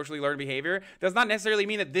of, like, socially learned behavior does not necessarily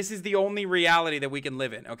mean that this is the only reality that we can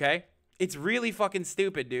live in, okay? It's really fucking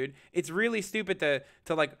stupid, dude. It's really stupid to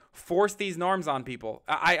like, force these norms on people.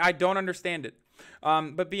 I don't understand it.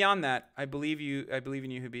 But beyond that, I believe in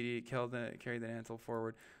you, Habidi. Carry the mantle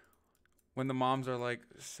forward. When the moms are like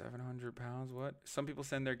 700 pounds, what? Some people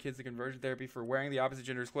send their kids to conversion therapy for wearing the opposite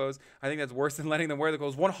gender's clothes. I think that's worse than letting them wear the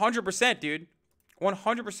clothes. 100%, dude.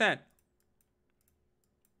 100%.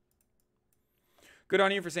 Good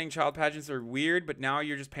on you for saying child pageants are weird, but now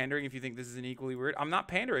you're just pandering if you think this is an equally weird. I'm not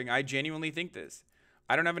pandering. I genuinely think this.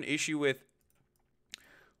 I don't have an issue with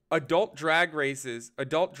adult drag races.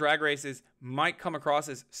 Adult drag races might come across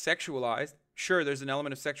as sexualized. Sure, there's an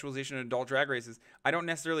element of sexualization in adult drag races. I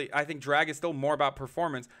think drag is still more about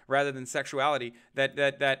performance rather than sexuality.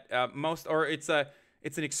 It's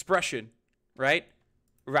an expression, right?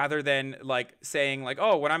 Rather than like saying like,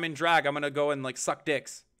 oh, when I'm in drag, I'm gonna go and like suck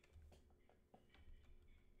dicks.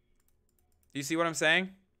 Do you see what I'm saying?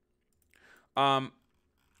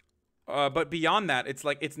 But beyond that, it's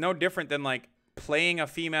like, it's no different than like playing a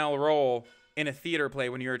female role in a theater play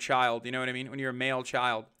when you're a child. You know what I mean? When you're a male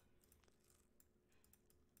child.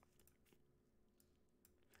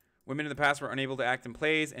 Women in the past were unable to act in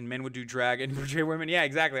plays, and men would do drag and portray women. Yeah,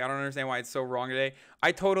 exactly. I don't understand why it's so wrong today.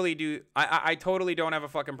 I totally do. I totally don't have a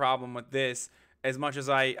fucking problem with this as much as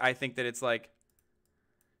I think that it's like,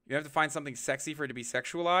 you have to find something sexy for it to be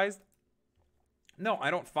sexualized. No,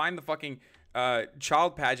 I don't find the fucking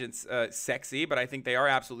child pageants sexy, but I think they are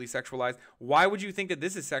absolutely sexualized. Why would you think that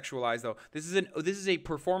this is sexualized, though? This is a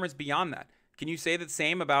performance beyond that. Can you say the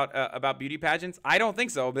same about beauty pageants? I don't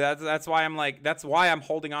think so, but that's why I'm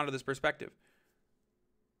holding on to this perspective.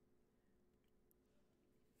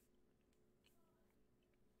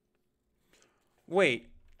 Wait,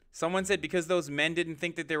 someone said because those men didn't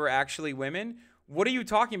think that they were actually women? What are you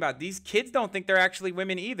talking about? These kids don't think they're actually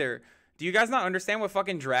women either. Do you guys not understand what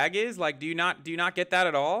fucking drag is? Like, do you not get that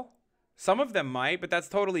at all? Some of them might, but that's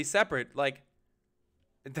totally separate. Like,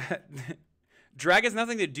 drag has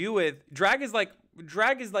nothing to do with drag is like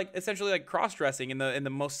essentially like cross-dressing in the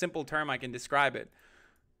most simple term I can describe it.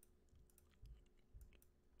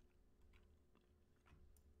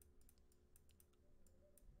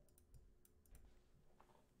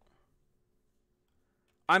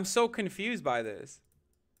 I'm so confused by this.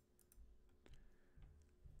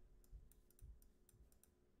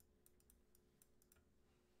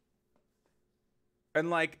 And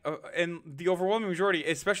like, and the overwhelming majority,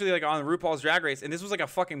 especially like on RuPaul's Drag Race, and this was like a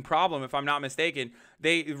fucking problem if I'm not mistaken.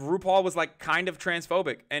 RuPaul was like kind of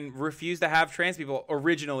transphobic and refused to have trans people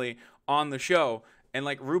originally on the show. And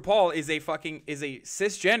like RuPaul is a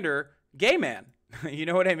cisgender gay man. You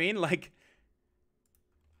know what I mean? Like,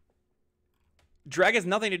 drag has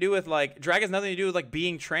nothing to do with like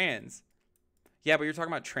being trans. Yeah, but you're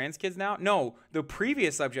talking about trans kids now? No, the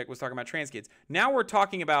previous subject was talking about trans kids. Now we're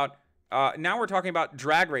talking about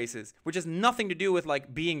drag races, which has nothing to do with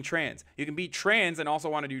like being trans. You can be trans and also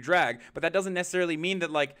want to do drag, but that doesn't necessarily mean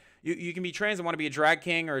that like you can be trans and want to be a drag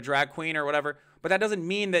king or a drag queen or whatever. But that doesn't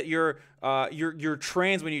mean that you're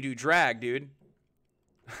trans when you do drag, dude.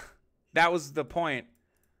 That was the point.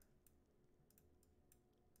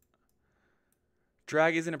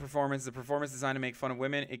 Drag isn't a performance. It's a performance designed to make fun of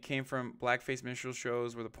women. It came from blackface minstrel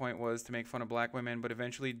shows where the point was to make fun of black women, but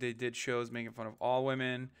eventually they did shows making fun of all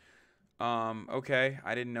women. Okay,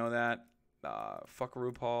 I didn't know that. Fuck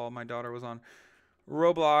RuPaul. My daughter was on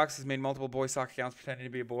Roblox has made multiple boy sock accounts pretending to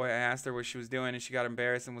be a boy. I asked her what she was doing, and she got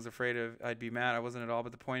embarrassed and was afraid I'd be mad. I wasn't at all.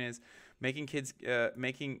 But the point is, kids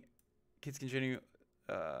continue.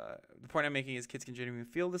 The point I'm making is kids can genuinely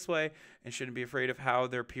feel this way and shouldn't be afraid of how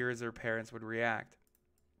their peers or parents would react.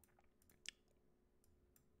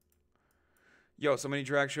 Yo, so many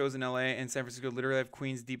drag shows in LA and San Francisco literally have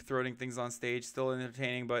queens deep-throating things on stage, still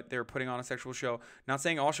entertaining, but they're putting on a sexual show. Not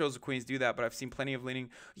saying all shows of queens do that, but I've seen plenty of leaning.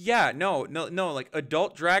 Yeah, no. Like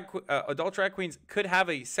adult drag queens could have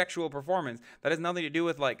a sexual performance. That has nothing to do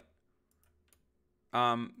with like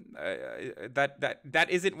that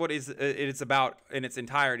isn't what it's about in its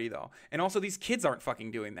entirety though. And also these kids aren't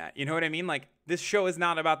fucking doing that. You know what I mean? Like this show is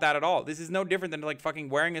not about that at all. This is no different than like fucking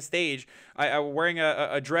wearing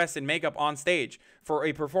a dress and makeup on stage for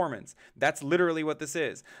a performance. That's literally what this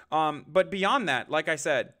is. But beyond that, like I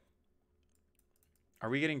said, are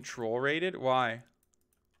we getting troll rated? Why?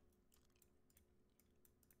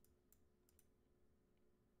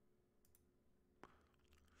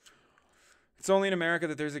 It's only in America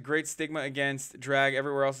that there's a great stigma against drag.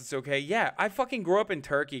 Everywhere else it's okay. Yeah, I fucking grew up in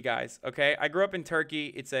Turkey, guys. Okay, I grew up in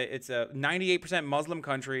Turkey. It's a 98% Muslim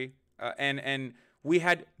country, and we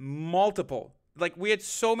had multiple. Like we had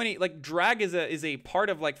so many. Like drag is a part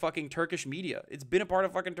of like fucking Turkish media. It's been a part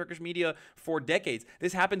of fucking Turkish media for decades.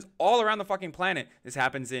 This happens all around the fucking planet. This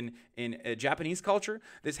happens in Japanese culture.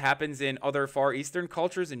 This happens in other Far Eastern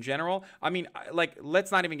cultures in general. I mean, like let's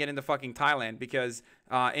not even get into fucking Thailand because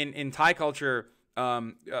in Thai culture,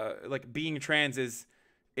 like being trans is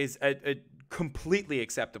completely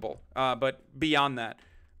acceptable. But beyond that.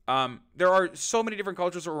 There are so many different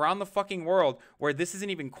cultures around the fucking world where this isn't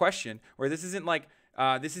even questioned, where this isn't like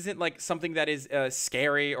something that is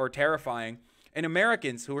scary or terrifying. And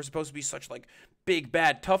Americans, who are supposed to be such like big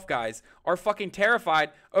bad tough guys, are fucking terrified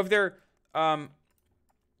of their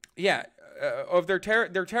they're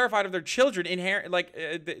terrified of their children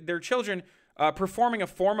their children performing a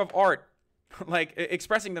form of art, like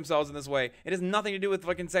expressing themselves in this way. It has nothing to do with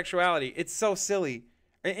fucking sexuality. It's so silly.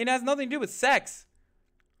 It has nothing to do with sex.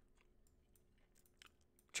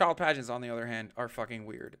 Child pageants, on the other hand, are fucking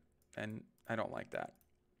weird, and I don't like that.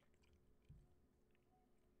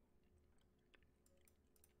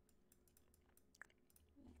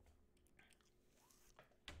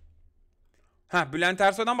 Bülent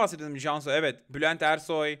Ersoy'dan bahsediyordum. Cansu, evet. Bülent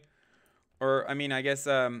Ersoy, or I mean, I guess,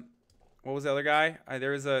 what was the other guy?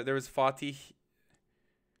 There was Fatih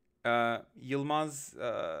Yilmaz.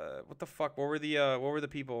 What the fuck? What were the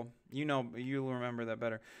people? You know, you'll remember that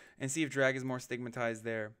better. And see if drag is more stigmatized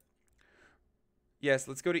there. Yes,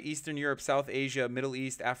 let's go to Eastern Europe, South Asia, Middle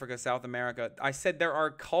East, Africa, South America. I said there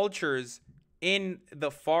are cultures in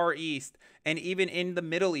the Far East and even in the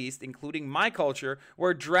Middle East, including my culture,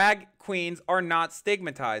 where drag queens are not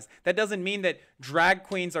stigmatized. That doesn't mean that drag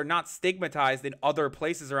queens are not stigmatized in other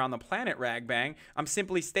places around the planet, Ragbang. I'm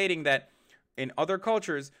simply stating that in other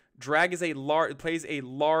cultures, drag is plays a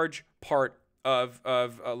large part of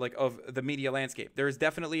the media landscape. There is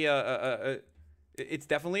definitely it's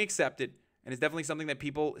definitely accepted, and it's definitely something that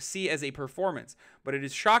people see as a performance. But it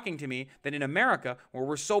is shocking to me that in America, where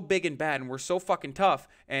we're so big and bad and we're so fucking tough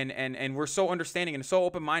and we're so understanding and so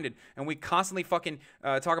open-minded, and we constantly fucking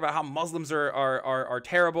talk about how Muslims are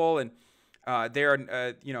terrible and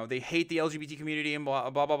they hate the LGBT community and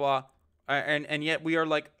blah blah blah blah, and yet we are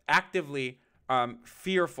like actively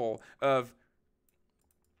fearful of.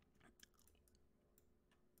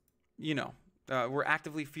 We're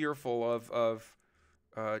actively fearful of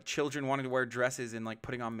children wanting to wear dresses and like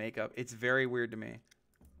putting on makeup. It's very weird to me.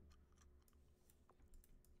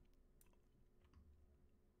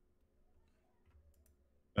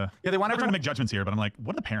 Yeah, they want everyone to make judgments here, but I'm like,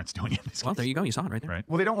 what are the parents doing in this? Well, there you go. You saw it right there. Right.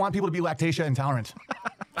 Well, they don't want people to be lactation intolerant.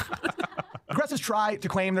 Progressives try to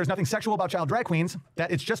claim there's nothing sexual about child drag queens, that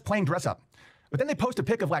it's just plain dress up. But then they post a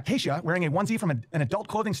pic of Lactatia wearing a onesie from an adult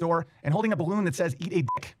clothing store and holding a balloon that says, "Eat a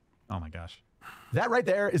dick." Oh my gosh. That right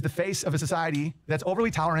there is the face of a society that's overly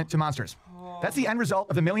tolerant to monsters. That's the end result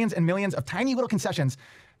of the millions and millions of tiny little concessions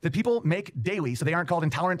that people make daily so they aren't called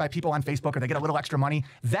intolerant by people on Facebook or they get a little extra money.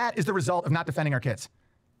 That is the result of not defending our kids.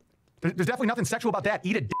 There's definitely nothing sexual about that.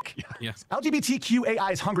 Eat a dick. Yeah. Yes.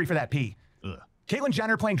 LGBTQAI is hungry for that pee. Ugh. Caitlyn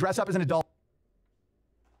Jenner playing dress up as an adult.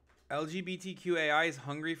 LGBTQAI is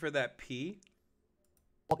hungry for that pee?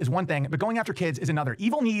 Is one thing, but going after kids is another.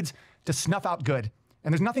 Evil needs to snuff out good.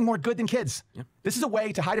 And there's nothing more good than kids. Yeah. This is a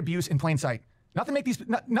way to hide abuse in plain sight. Nothing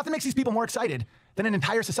makes these people more excited than an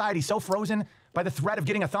entire society so frozen by the threat of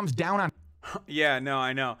getting a thumbs down on. Yeah, no,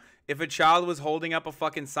 I know. If a child was holding up a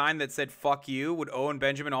fucking sign that said "fuck you," would Owen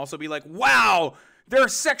Benjamin also be like, "Wow, they're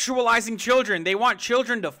sexualizing children. They want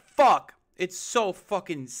children to fuck." It's so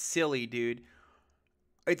fucking silly, dude.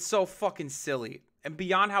 It's so fucking silly. And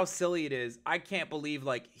beyond how silly it is, I can't believe,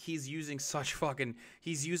 like, he's using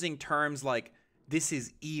terms like, this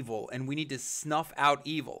is evil, and we need to snuff out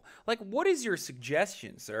evil. Like, what is your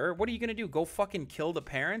suggestion, sir? What are you gonna do? Go fucking kill the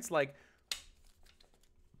parents? Like,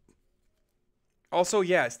 also,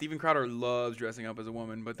 yeah, Steven Crowder loves dressing up as a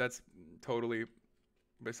woman, but that's totally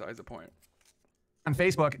besides the point. On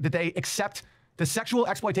Facebook, that they accept the sexual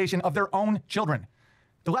exploitation of their own children.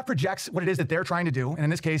 The left projects what it is that they're trying to do, and in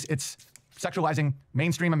this case, it's sexualizing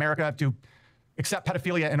mainstream America to accept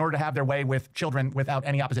pedophilia in order to have their way with children without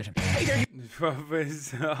any opposition.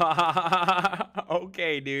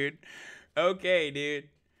 Okay, dude. Okay, dude.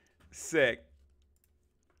 Sick.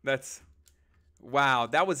 That's... Wow,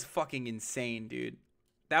 that was fucking insane, dude.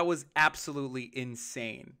 That was absolutely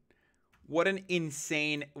insane. What an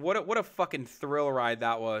insane... What a fucking thrill ride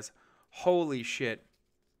that was. Holy shit.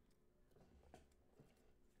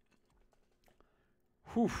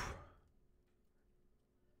 Whew.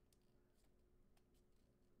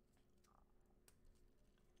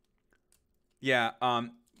 Yeah,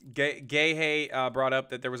 Gay brought up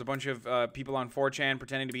that there was a bunch of people on 4chan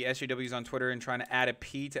pretending to be SJWs on Twitter and trying to add a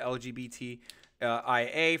P to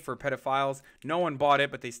LGBTIA for pedophiles. No one bought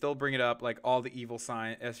it, but they still bring it up like all the evil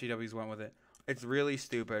sign SJWs went with it. It's really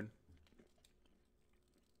stupid.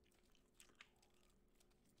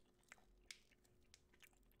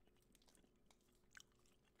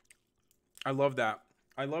 I love that.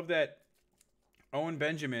 I love that Owen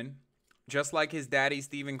Benjamin, just like his daddy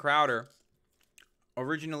Steven Crowder,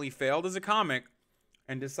 originally failed as a comic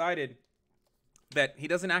and decided that he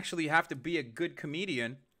doesn't actually have to be a good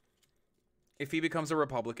comedian if he becomes a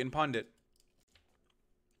Republican pundit.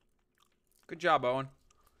 Good job, Owen.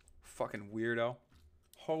 Fucking weirdo.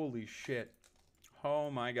 Holy shit. Oh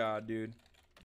my god, dude.